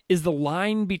 So is the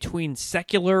line between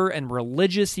secular and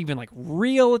religious even like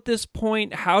real at this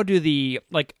point? How do the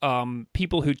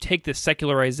people who take this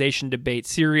secularization debate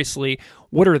seriously,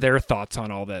 what are their thoughts on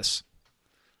all this?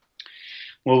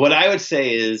 Well, what I would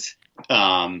say is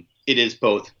it is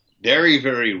both very,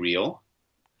 very real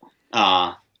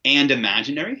and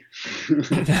imaginary.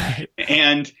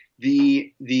 And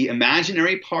the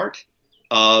imaginary part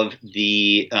of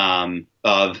the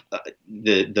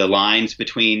lines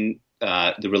between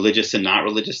the religious and not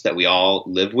religious that we all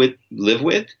live with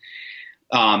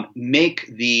make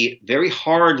the very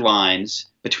hard lines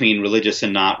between religious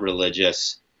and not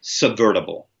religious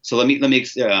subvertible. So let me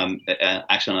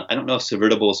actually, I don't know if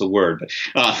subvertible is a word,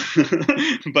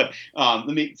 but let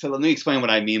me explain what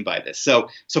I mean by this. So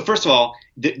first of all,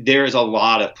 there is a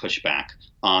lot of pushback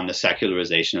on the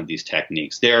secularization of these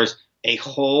techniques. There's a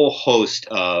whole host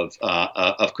of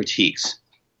critiques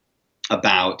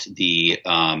about the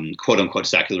quote unquote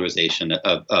secularization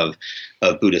of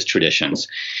Buddhist traditions.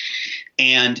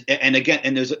 And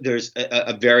there's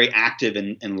a very active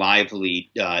and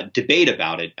lively debate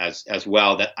about it as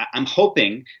well that I'm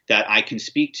hoping that I can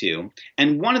speak to.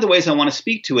 And one of the ways I want to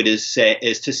speak to it is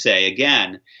to say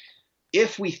again,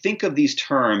 if we think of these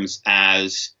terms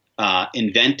as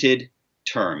invented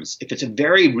terms, if it's a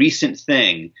very recent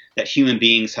thing that human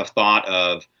beings have thought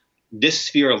of, this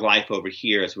sphere of life over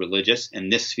here is religious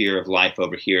and this sphere of life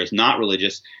over here is not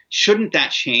religious, shouldn't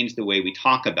that change the way we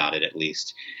talk about it at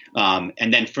least?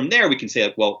 And then from there we can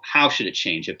say, well, how should it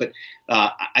change it? But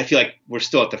I feel like we're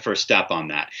still at the first step on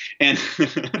that. And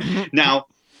now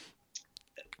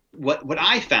what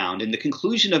I found, and the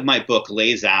conclusion of my book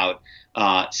lays out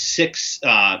 6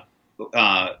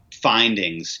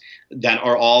 findings that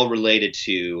are all related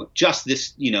to just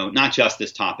this, not just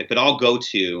this topic, but all go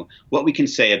to what we can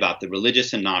say about the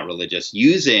religious and not religious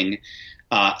using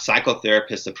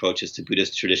psychotherapist approaches to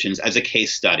Buddhist traditions as a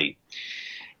case study.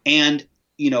 And,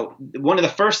 one of the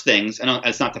first things, and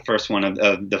it's not the first one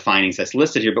of the findings that's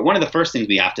listed here, but one of the first things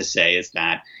we have to say is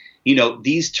that,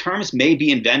 these terms may be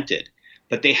invented,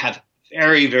 but they have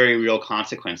very, very real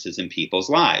consequences in people's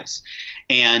lives.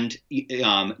 And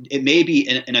it may be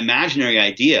an imaginary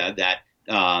idea that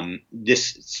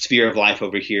this sphere of life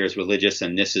over here is religious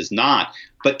and this is not,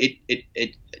 but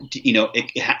it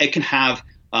can have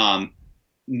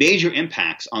major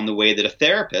impacts on the way that a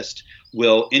therapist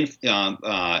will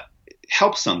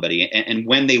help somebody and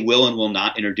when they will and will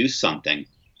not introduce something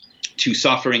to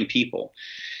suffering people.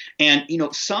 And,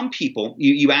 some people,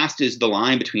 you asked, is the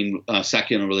line between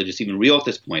secular and religious even real at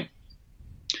this point?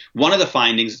 One of the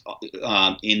findings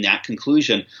in that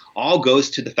conclusion all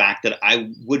goes to the fact that I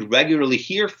would regularly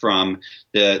hear from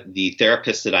the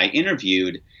therapists that I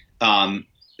interviewed.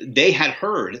 They had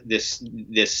heard this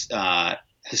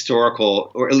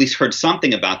historical, or at least heard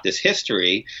something about this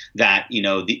history that,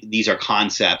 these are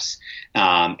concepts.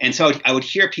 And so I would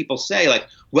hear people say like,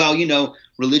 well,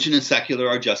 religion and secular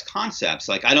are just concepts.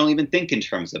 Like, I don't even think in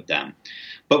terms of them.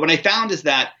 But what I found is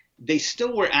that they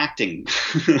still were acting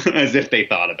as if they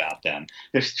thought about them.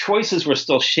 Their choices were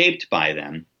still shaped by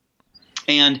them.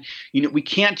 And, we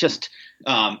can't just,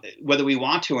 whether we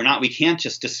want to or not, we can't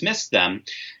just dismiss them,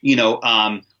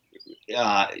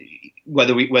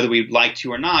 whether we'd like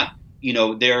to or not.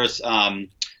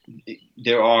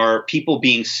 There are people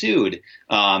being sued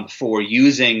for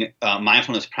using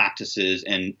mindfulness practices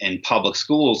in public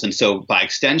schools. And so by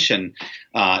extension,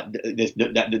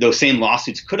 those same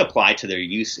lawsuits could apply to their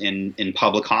use in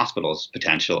public hospitals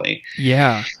potentially.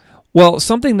 Yeah. Well,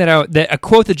 something a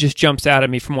quote that just jumps out at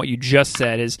me from what you just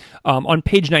said is on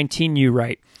page 19, you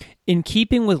write, "In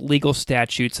keeping with legal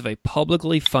statutes of a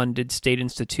publicly funded state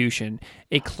institution,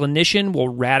 a clinician will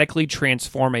radically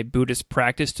transform a Buddhist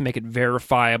practice to make it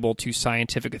verifiable to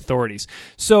scientific authorities."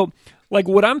 So,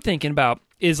 what I'm thinking about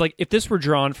is, if this were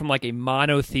drawn from, a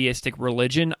monotheistic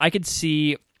religion, I could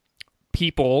see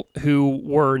people who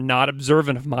were not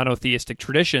observant of monotheistic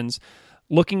traditions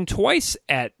looking twice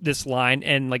at this line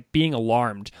and, being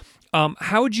alarmed.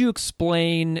 How would you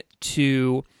explain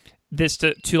this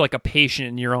to a patient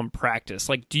in your own practice?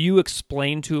 Do you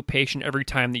explain to a patient every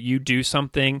time that you do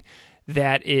something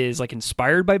that is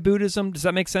inspired by Buddhism? Does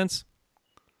that make sense?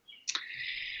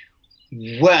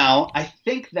 Well, I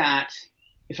think that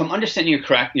if I'm understanding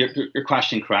your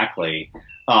question correctly,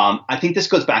 I think this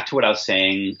goes back to what I was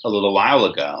saying a little while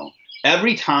ago,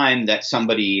 every time that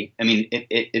somebody, I mean,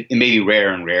 it may be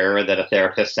rarer and rarer that a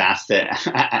therapist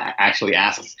actually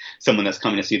asks someone that's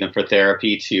coming to see them for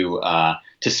therapy to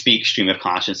speak stream of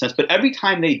consciousness. But every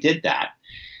time they did that,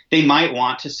 they might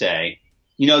want to say,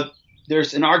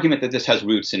 there's an argument that this has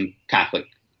roots in Catholic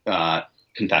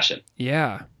confession.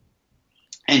 Yeah.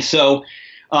 And so,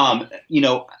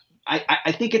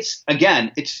 I think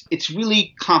it's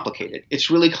really complicated.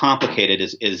 It's really complicated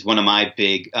is one of my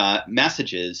big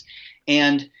messages.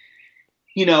 And,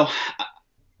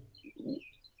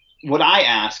 what I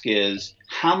ask is,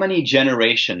 how many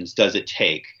generations does it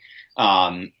take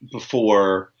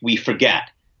before we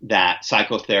forget that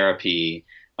psychotherapy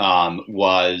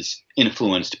was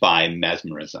influenced by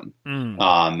mesmerism?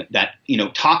 That,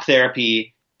 talk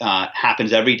therapy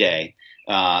happens every day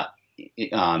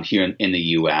here in the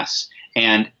U.S.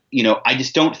 And, I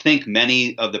just don't think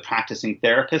many of the practicing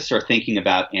therapists are thinking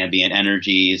about ambient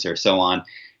energies or so on.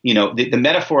 The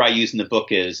metaphor I use in the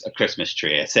book is a Christmas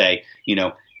tree. I say,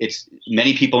 it's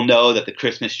many people know that the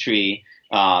Christmas tree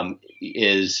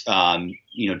is,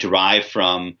 derived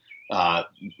from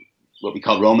what we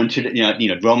call Roman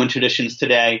traditions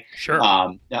today. Sure.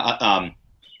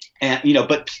 And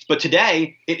but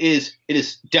today it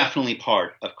is definitely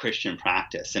part of Christian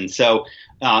practice. And so,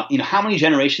 how many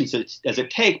generations does it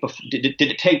take? Did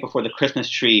it take before the Christmas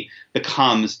tree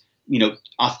becomes,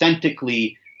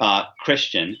 authentically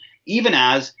Christian, even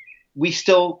as we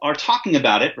still are talking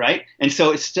about it, right? And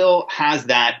so it still has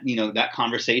that, that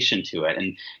conversation to it.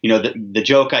 And the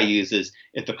joke I use is,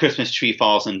 if a Christmas tree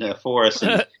falls into a forest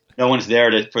and no one's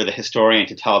there for the historian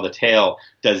to tell the tale,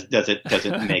 does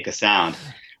it make a sound?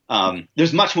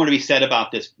 There's much more to be said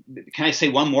about this. Can I say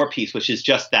one more piece, which is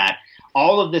just that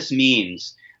all of this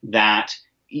means that,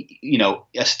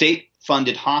 a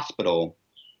state-funded hospital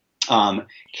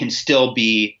can still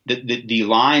be the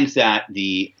lines that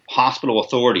the hospital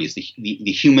authorities,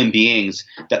 the human beings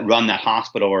that run that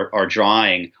hospital are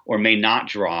drawing or may not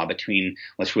draw between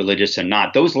what's religious and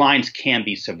not. Those lines can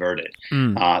be subverted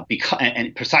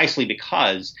precisely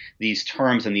because these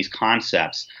terms and these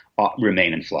concepts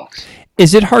remain in flux.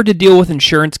 Is it hard to deal with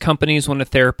insurance companies when a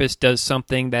therapist does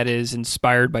something that is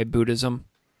inspired by Buddhism?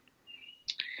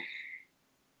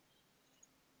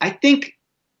 I think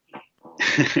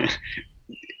it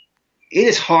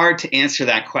is hard to answer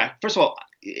that question. First of all,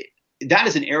 that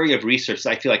is an area of research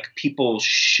that I feel like people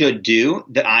should do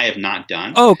that I have not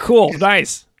done. Oh, cool.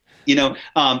 Nice.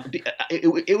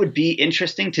 It would be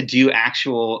interesting to do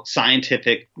actual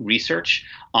scientific research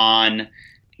on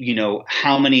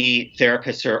how many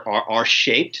therapists are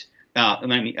shaped.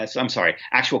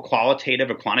 Actual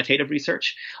qualitative or quantitative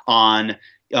research on,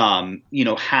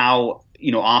 how,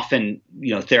 often,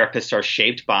 therapists are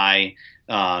shaped by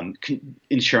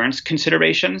insurance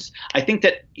considerations. I think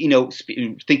that,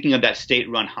 thinking of that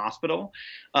state-run hospital,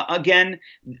 again,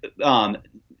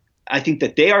 I think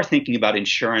that they are thinking about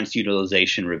insurance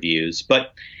utilization reviews,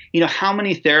 but how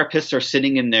many therapists are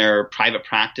sitting in their private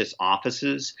practice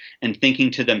offices and thinking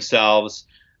to themselves,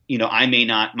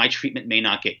 my treatment may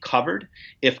not get covered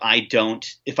if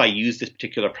I use this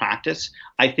particular practice,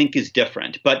 I think is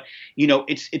different. But,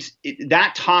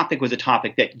 that topic was a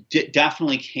topic that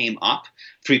definitely came up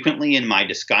frequently in my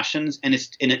discussions. And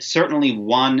it's certainly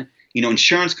one,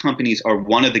 insurance companies are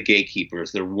one of the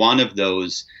gatekeepers. They're one of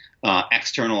those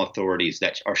external authorities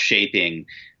that are shaping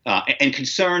and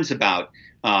concerns about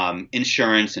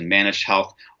insurance and managed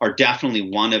health are definitely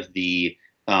one of the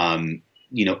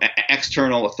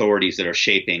external authorities that are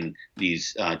shaping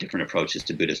these different approaches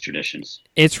to Buddhist traditions.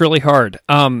 It's really hard.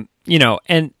 And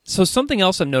so something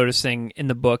else I'm noticing in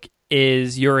the book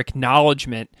is your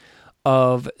acknowledgement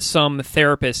of some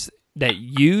therapists that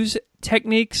use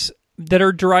techniques that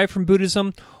are derived from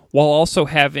Buddhism while also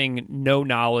having no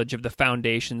knowledge of the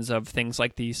foundations of things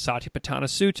like the Satipatthana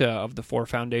Sutta, of the 4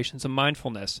 foundations of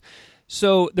mindfulness.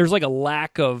 So there's like a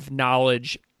lack of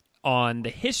knowledge on the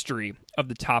history of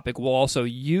the topic while also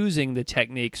using the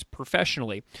techniques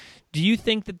professionally. Do you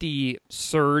think that the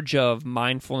surge of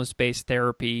mindfulness-based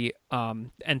therapy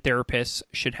and therapists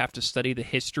should have to study the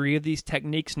history of these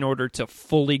techniques in order to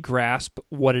fully grasp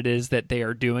what it is that they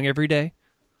are doing every day?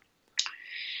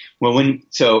 Well,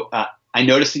 I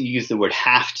noticed that you used the word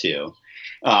 "have to,"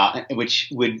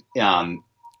 which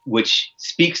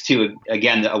speaks to,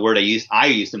 again, a word I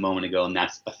used a moment ago, and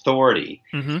that's authority.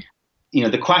 Mm-hmm.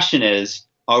 The question is,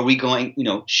 are we going,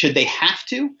 should they have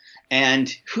to?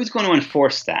 And who's going to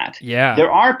enforce that? Yeah.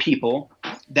 There are people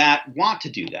that want to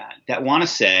do that want to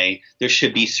say there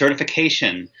should be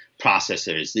certification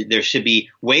processes. There should be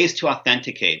ways to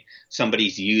authenticate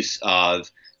somebody's use of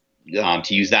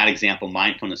to use that example,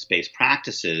 mindfulness-based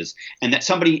practices, and that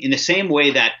somebody, in the same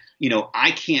way that, I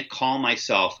can't call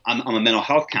myself, I'm a mental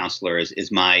health counselor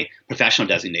is my professional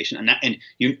designation, and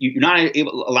you're not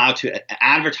allowed to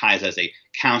advertise as a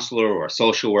counselor or a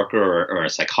social worker or a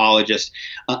psychologist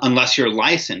unless you're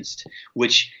licensed,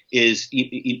 which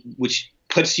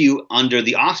puts you under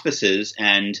the auspices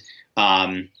and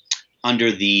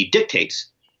under the dictates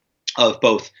of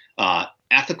both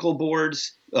ethical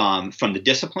boards from the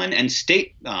discipline and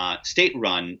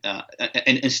state-run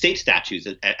and state statutes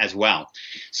as well.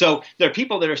 So there are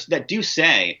people that do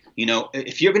say,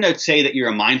 if you're going to say that you're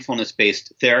a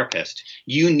mindfulness-based therapist,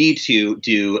 you need to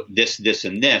do this, this,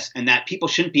 and this, and that people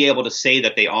shouldn't be able to say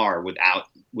that they are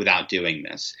without doing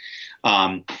this.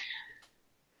 From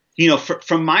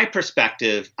my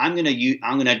perspective, I'm going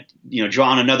to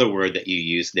draw on another word that you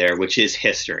used there, which is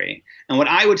history. And what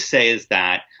I would say is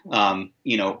that,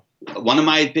 one of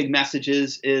my big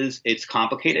messages is it's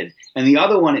complicated. And the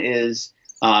other one is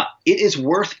it is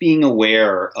worth being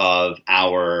aware of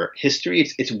our history.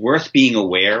 It's worth being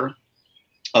aware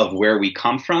of where we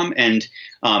come from, and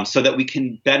so that we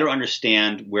can better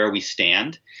understand where we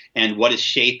stand and what is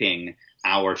shaping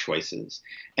our choices.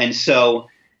 And so,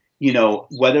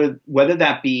 whether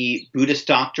that be Buddhist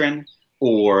doctrine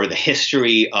or the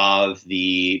history of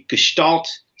the Gestalt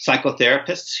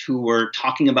psychotherapists who were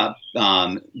talking about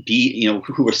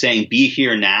who were saying be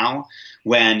here now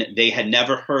when they had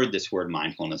never heard this word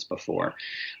mindfulness before,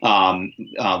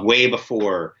 way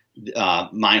before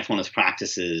mindfulness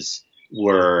practices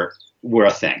were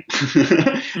a thing.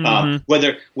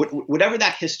 Whatever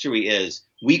that history is,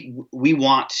 we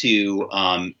want to.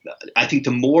 I think the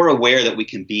more aware that we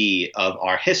can be of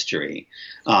our history,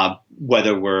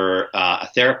 whether we're a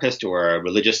therapist or a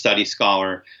religious studies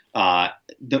scholar,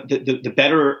 the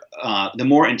better, the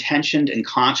more intentioned and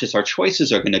conscious our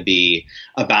choices are going to be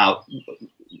about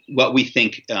what we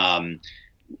think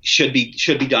should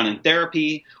be done in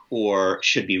therapy or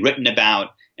should be written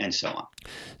about, and so on.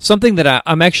 Something that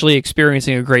I'm actually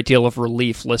experiencing a great deal of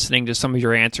relief listening to some of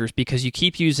your answers, because you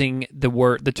keep using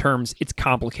the terms, it's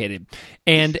complicated.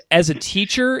 And as a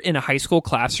teacher in a high school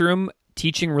classroom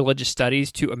teaching religious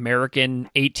studies to American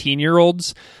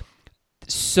 18-year-olds,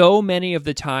 so many of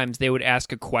the times they would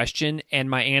ask a question and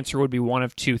my answer would be one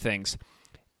of two things.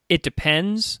 It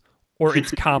depends, or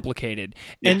it's complicated.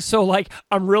 Yeah. And so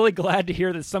I'm really glad to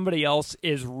hear that somebody else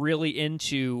is really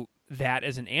into that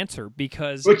as an answer,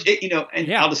 because I'll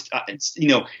just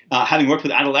having worked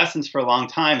with adolescents for a long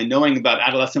time and knowing about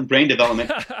adolescent brain development,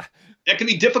 that can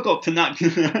be difficult to not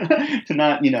to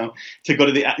go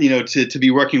to the to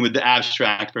be working with the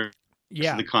abstract versus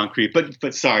the concrete.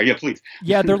 But sorry, please.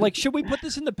 Yeah, they're like, should we put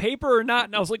this in the paper or not?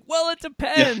 And I was like, well, it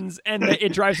depends, and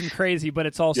it drives them crazy. But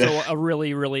it's also a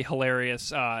really, really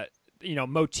hilarious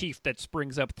motif that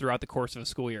springs up throughout the course of a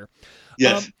school year.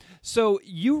 Yes. So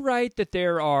you write that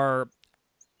there are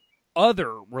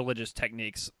other religious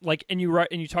techniques, and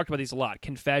you talked about these a lot: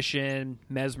 confession,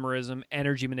 mesmerism,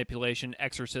 energy manipulation,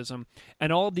 exorcism,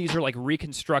 and all of these are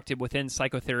reconstructed within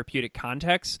psychotherapeutic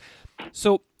contexts.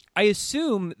 So I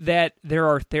assume that there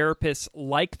are therapists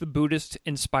like the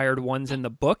Buddhist-inspired ones in the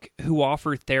book who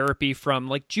offer therapy from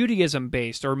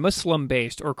Judaism-based or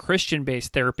Muslim-based or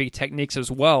Christian-based therapy techniques as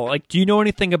well. Do you know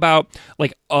anything about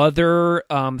other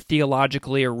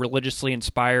theologically or religiously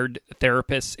inspired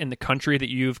therapists in the country that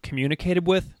you've communicated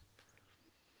with?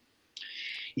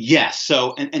 Yes.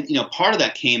 So, and part of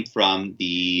that came from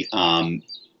the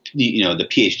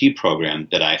PhD program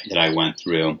that I went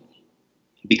through,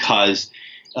 because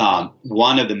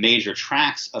one of the major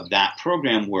tracks of that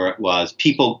program was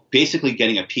people basically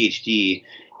getting a PhD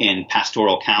in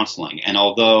pastoral counseling. And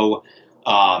although,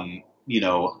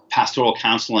 pastoral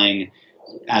counseling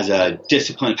as a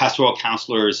discipline, pastoral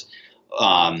counselors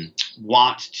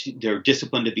want their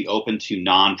discipline to be open to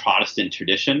non-Protestant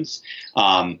traditions,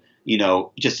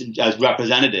 just as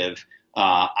representative,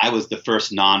 I was the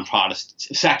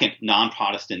second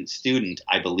non-Protestant student,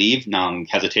 I believe. Now I'm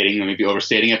hesitating, I may be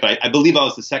overstating it, but I believe I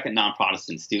was the second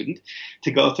non-Protestant student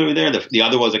to go through there. The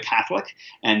other was a Catholic,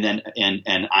 and then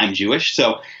and I'm Jewish.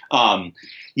 So,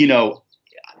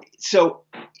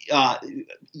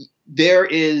 there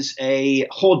is a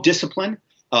whole discipline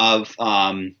of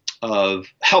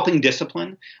helping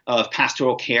discipline of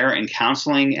pastoral care and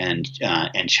counseling and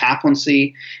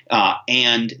chaplaincy,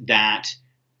 and that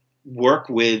work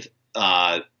with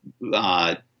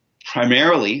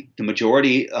primarily the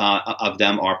majority of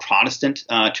them are Protestant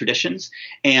traditions.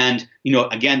 And,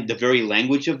 again, the very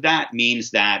language of that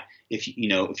means that if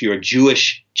you're a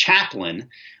Jewish chaplain,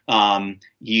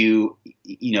 you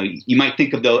might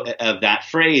think of that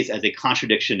phrase as a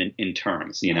contradiction in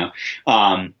terms.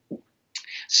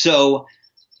 So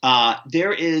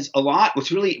there is a lot.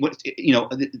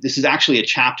 This is actually a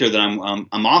chapter that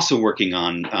I'm also working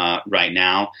on right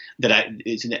now that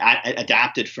is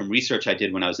adapted from research I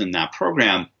did when I was in that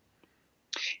program.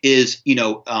 Is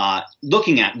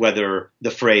looking at whether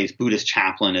the phrase Buddhist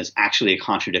chaplain is actually a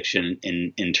contradiction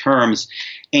in terms,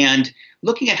 and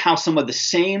looking at how some of the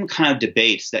same kind of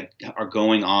debates that are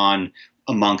going on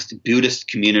amongst Buddhist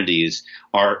communities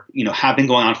have been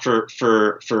going on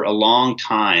for a long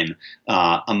time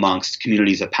amongst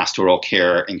communities of pastoral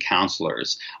care and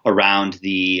counselors around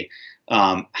the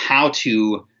how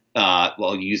to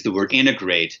use the word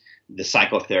integrate the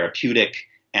psychotherapeutic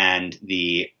and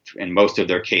in most of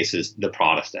their cases, the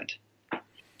Protestant.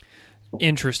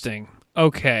 Interesting.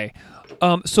 Okay.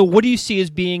 So what do you see as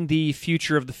being the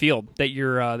future of the field that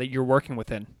you're working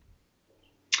within?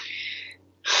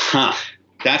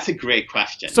 That's a great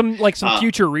question. Some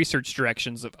future research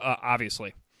directions,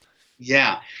 obviously.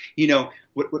 Yeah.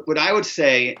 What I would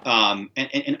say,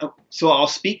 so I'll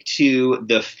speak to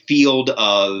the field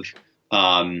of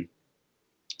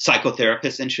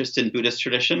psychotherapists interested in Buddhist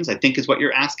traditions, I think is what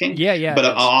you're asking. Yeah. But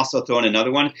I'll also throw in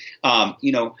another one.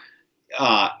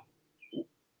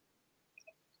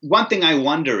 One thing I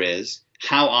wonder is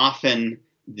how often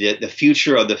the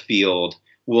future of the field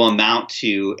will amount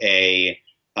to a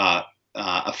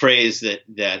phrase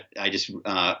that I just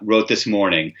wrote this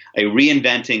morning: a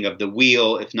reinventing of the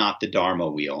wheel, if not the Dharma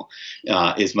wheel,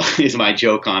 is my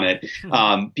joke on it,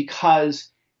 because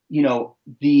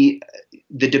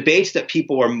the debates that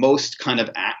people are most kind of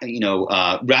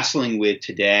wrestling with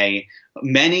today,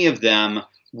 many of them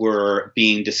were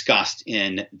being discussed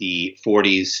in the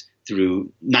 1940s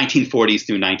through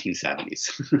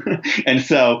 1970s, and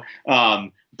so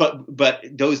but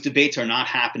those debates are not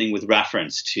happening with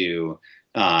reference to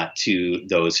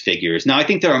those figures. Now, I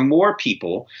think there are more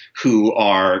people who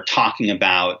are talking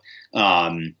about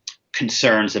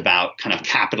concerns about kind of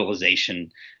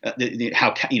capitalization,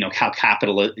 how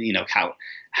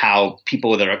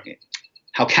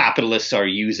capitalists are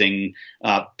using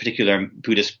particular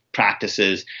Buddhist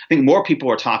practices. I think more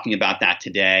people are talking about that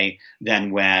today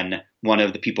than when one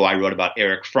of the people I wrote about,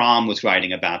 Eric Fromm, was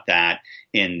writing about that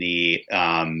in the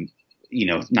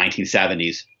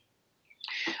 1970s.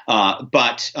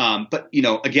 But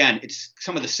again, it's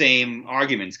some of the same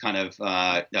arguments kind of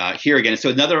here again.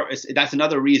 So that's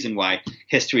another reason why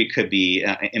history could be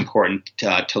important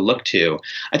to look to.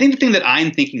 I think the thing that I'm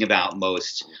thinking about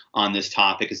most on this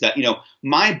topic is that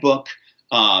my book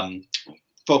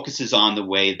focuses on the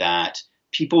way that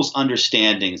people's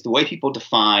understandings, the way people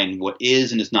define what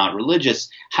is and is not religious,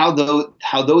 how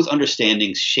those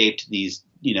understandings shaped these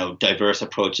diverse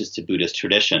approaches to Buddhist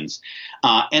traditions.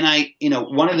 And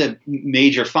one of the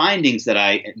major findings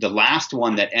the last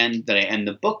one that I end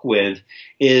the book with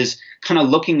is kind of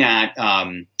looking at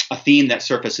a theme that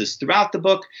surfaces throughout the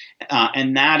book,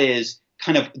 and that is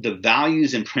kind of the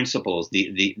values and principles,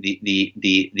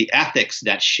 the ethics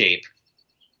that shape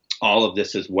all of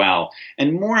this as well.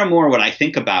 And more what I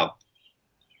think about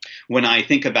when I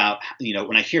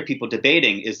hear people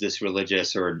debating, is this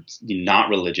religious or not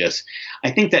religious?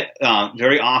 I think that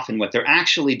very often what they're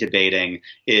actually debating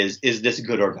is this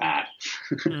good or bad?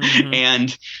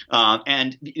 Mm-hmm.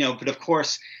 But of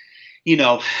course,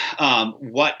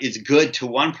 what is good to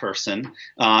one person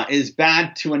is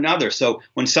bad to another. So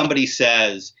when somebody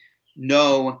says,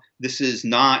 no, this is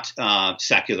not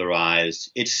secularized,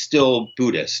 it's still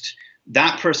Buddhist,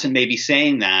 that person may be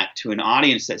saying that to an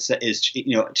audience that is,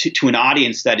 to an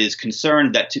audience that is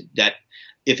concerned that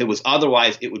if it was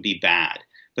otherwise, it would be bad.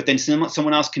 But then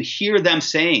someone else can hear them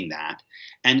saying that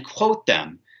and quote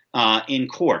them in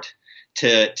court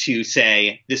to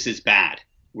say, this is bad.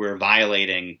 We're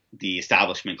violating the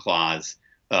Establishment Clause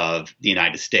of the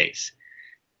United States.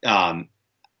 I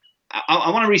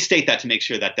want to restate that to make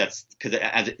sure that that's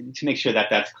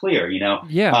clear.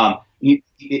 Yeah.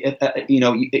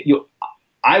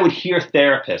 I would hear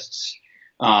therapists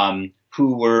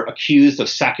who were accused of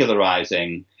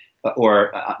secularizing,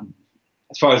 or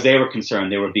as far as they were concerned,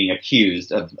 they were being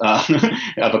accused of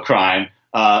a crime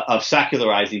of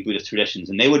secularizing Buddhist traditions,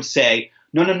 and they would say,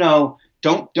 no,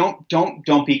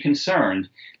 don't be concerned.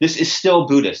 This is still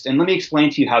Buddhist, and let me explain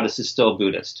to you how this is still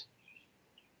Buddhist.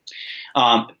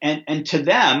 And to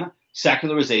them,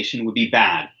 secularization would be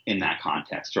bad in that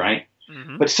context, right?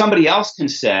 Mm-hmm. But somebody else can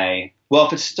say, well,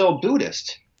 if it's still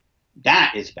Buddhist,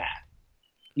 that is bad.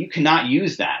 You cannot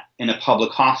use that in a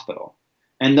public hospital.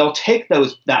 and they'll take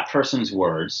that person's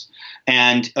words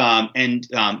and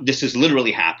this has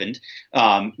literally happened,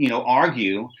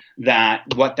 argue that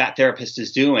what that therapist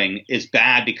is doing is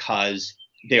bad because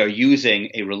they are using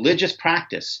a religious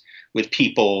practice with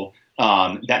people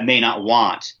that may not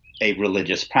want a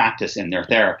religious practice in their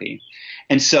therapy.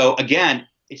 And so again,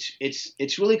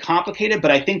 it's really complicated,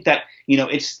 but I think that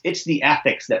it's the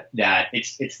ethics that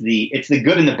it's the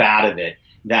good and the bad of it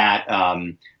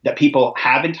that people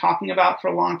have been talking about for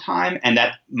a long time, and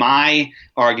that my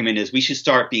argument is we should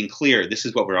start being clear. This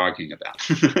is what we're arguing about.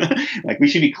 Like, we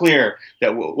should be clear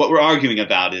that what we're arguing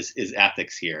about is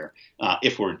ethics here,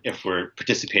 if we're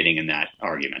participating in that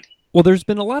argument. Well, there's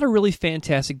been a lot of really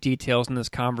fantastic details in this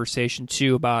conversation,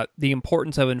 too, about the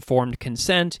importance of informed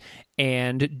consent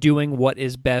and doing what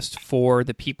is best for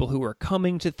the people who are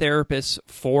coming to therapists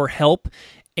for help,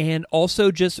 and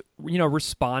also just,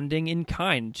 responding in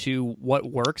kind to what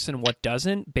works and what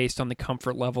doesn't based on the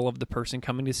comfort level of the person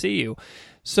coming to see you.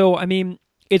 So,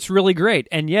 it's really great.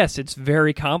 And yes, it's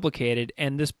very complicated,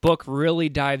 and this book really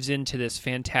dives into this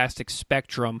fantastic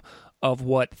spectrum of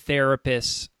what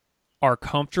therapists are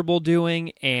comfortable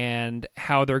doing and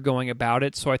how they're going about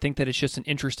it. So I think that it's just an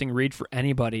interesting read for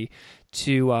anybody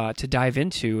to dive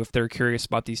into if they're curious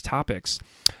about these topics.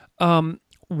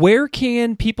 Where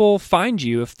can people find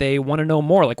you if they want to know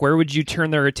more? Like, where would you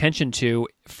turn their attention to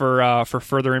for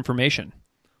further information?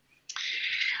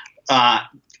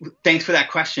 Thanks for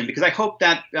that question, because I hope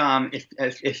that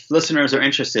if listeners are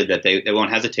interested, that they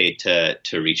won't hesitate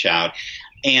to reach out.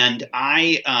 And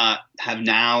I have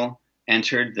now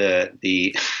entered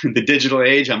the digital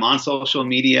age. I'm on social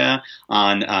media,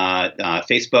 on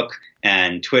Facebook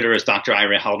and Twitter as Dr.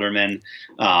 Ira Helderman,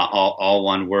 all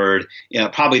one word.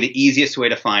 Probably the easiest way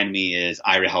to find me is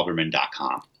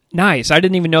irahelderman.com. Nice. I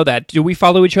didn't even know that. Do we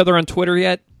follow each other on Twitter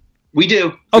yet? We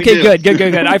do. Okay, we do.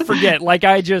 Good. I forget. Like,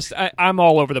 I'm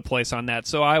all over the place on that.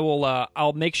 So I will.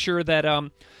 I'll make sure that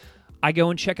I go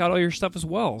and check out all your stuff as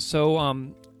well.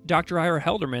 So, Dr. Ira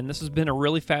Helderman, this has been a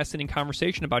really fascinating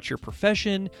conversation about your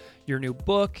profession, your new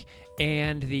book,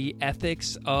 and the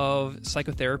ethics of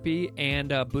psychotherapy and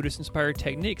Buddhist-inspired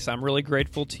techniques. I'm really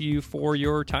grateful to you for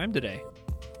your time today.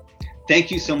 Thank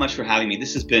you so much for having me.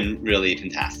 This has been really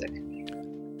fantastic.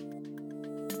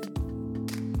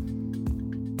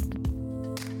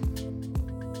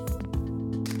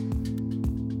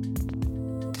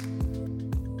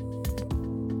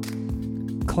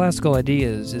 Classical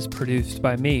Ideas is produced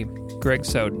by me, Greg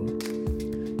Soden.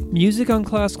 Music on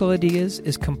Classical Ideas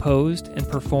is composed and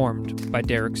performed by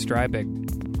Derek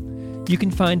Strybig. You can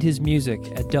find his music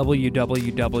at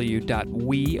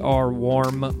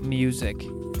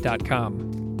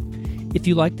www.wearewarmmusic.com. If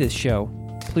you like this show,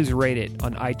 please rate it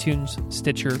on iTunes,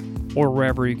 Stitcher, or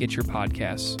wherever you get your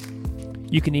podcasts.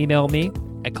 You can email me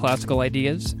at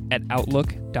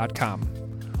classicalideas@outlook.com.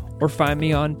 Or find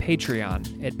me on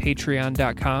Patreon at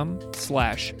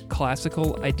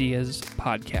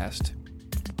patreon.com/classicalideaspodcast.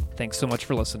 Thanks so much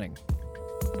for listening.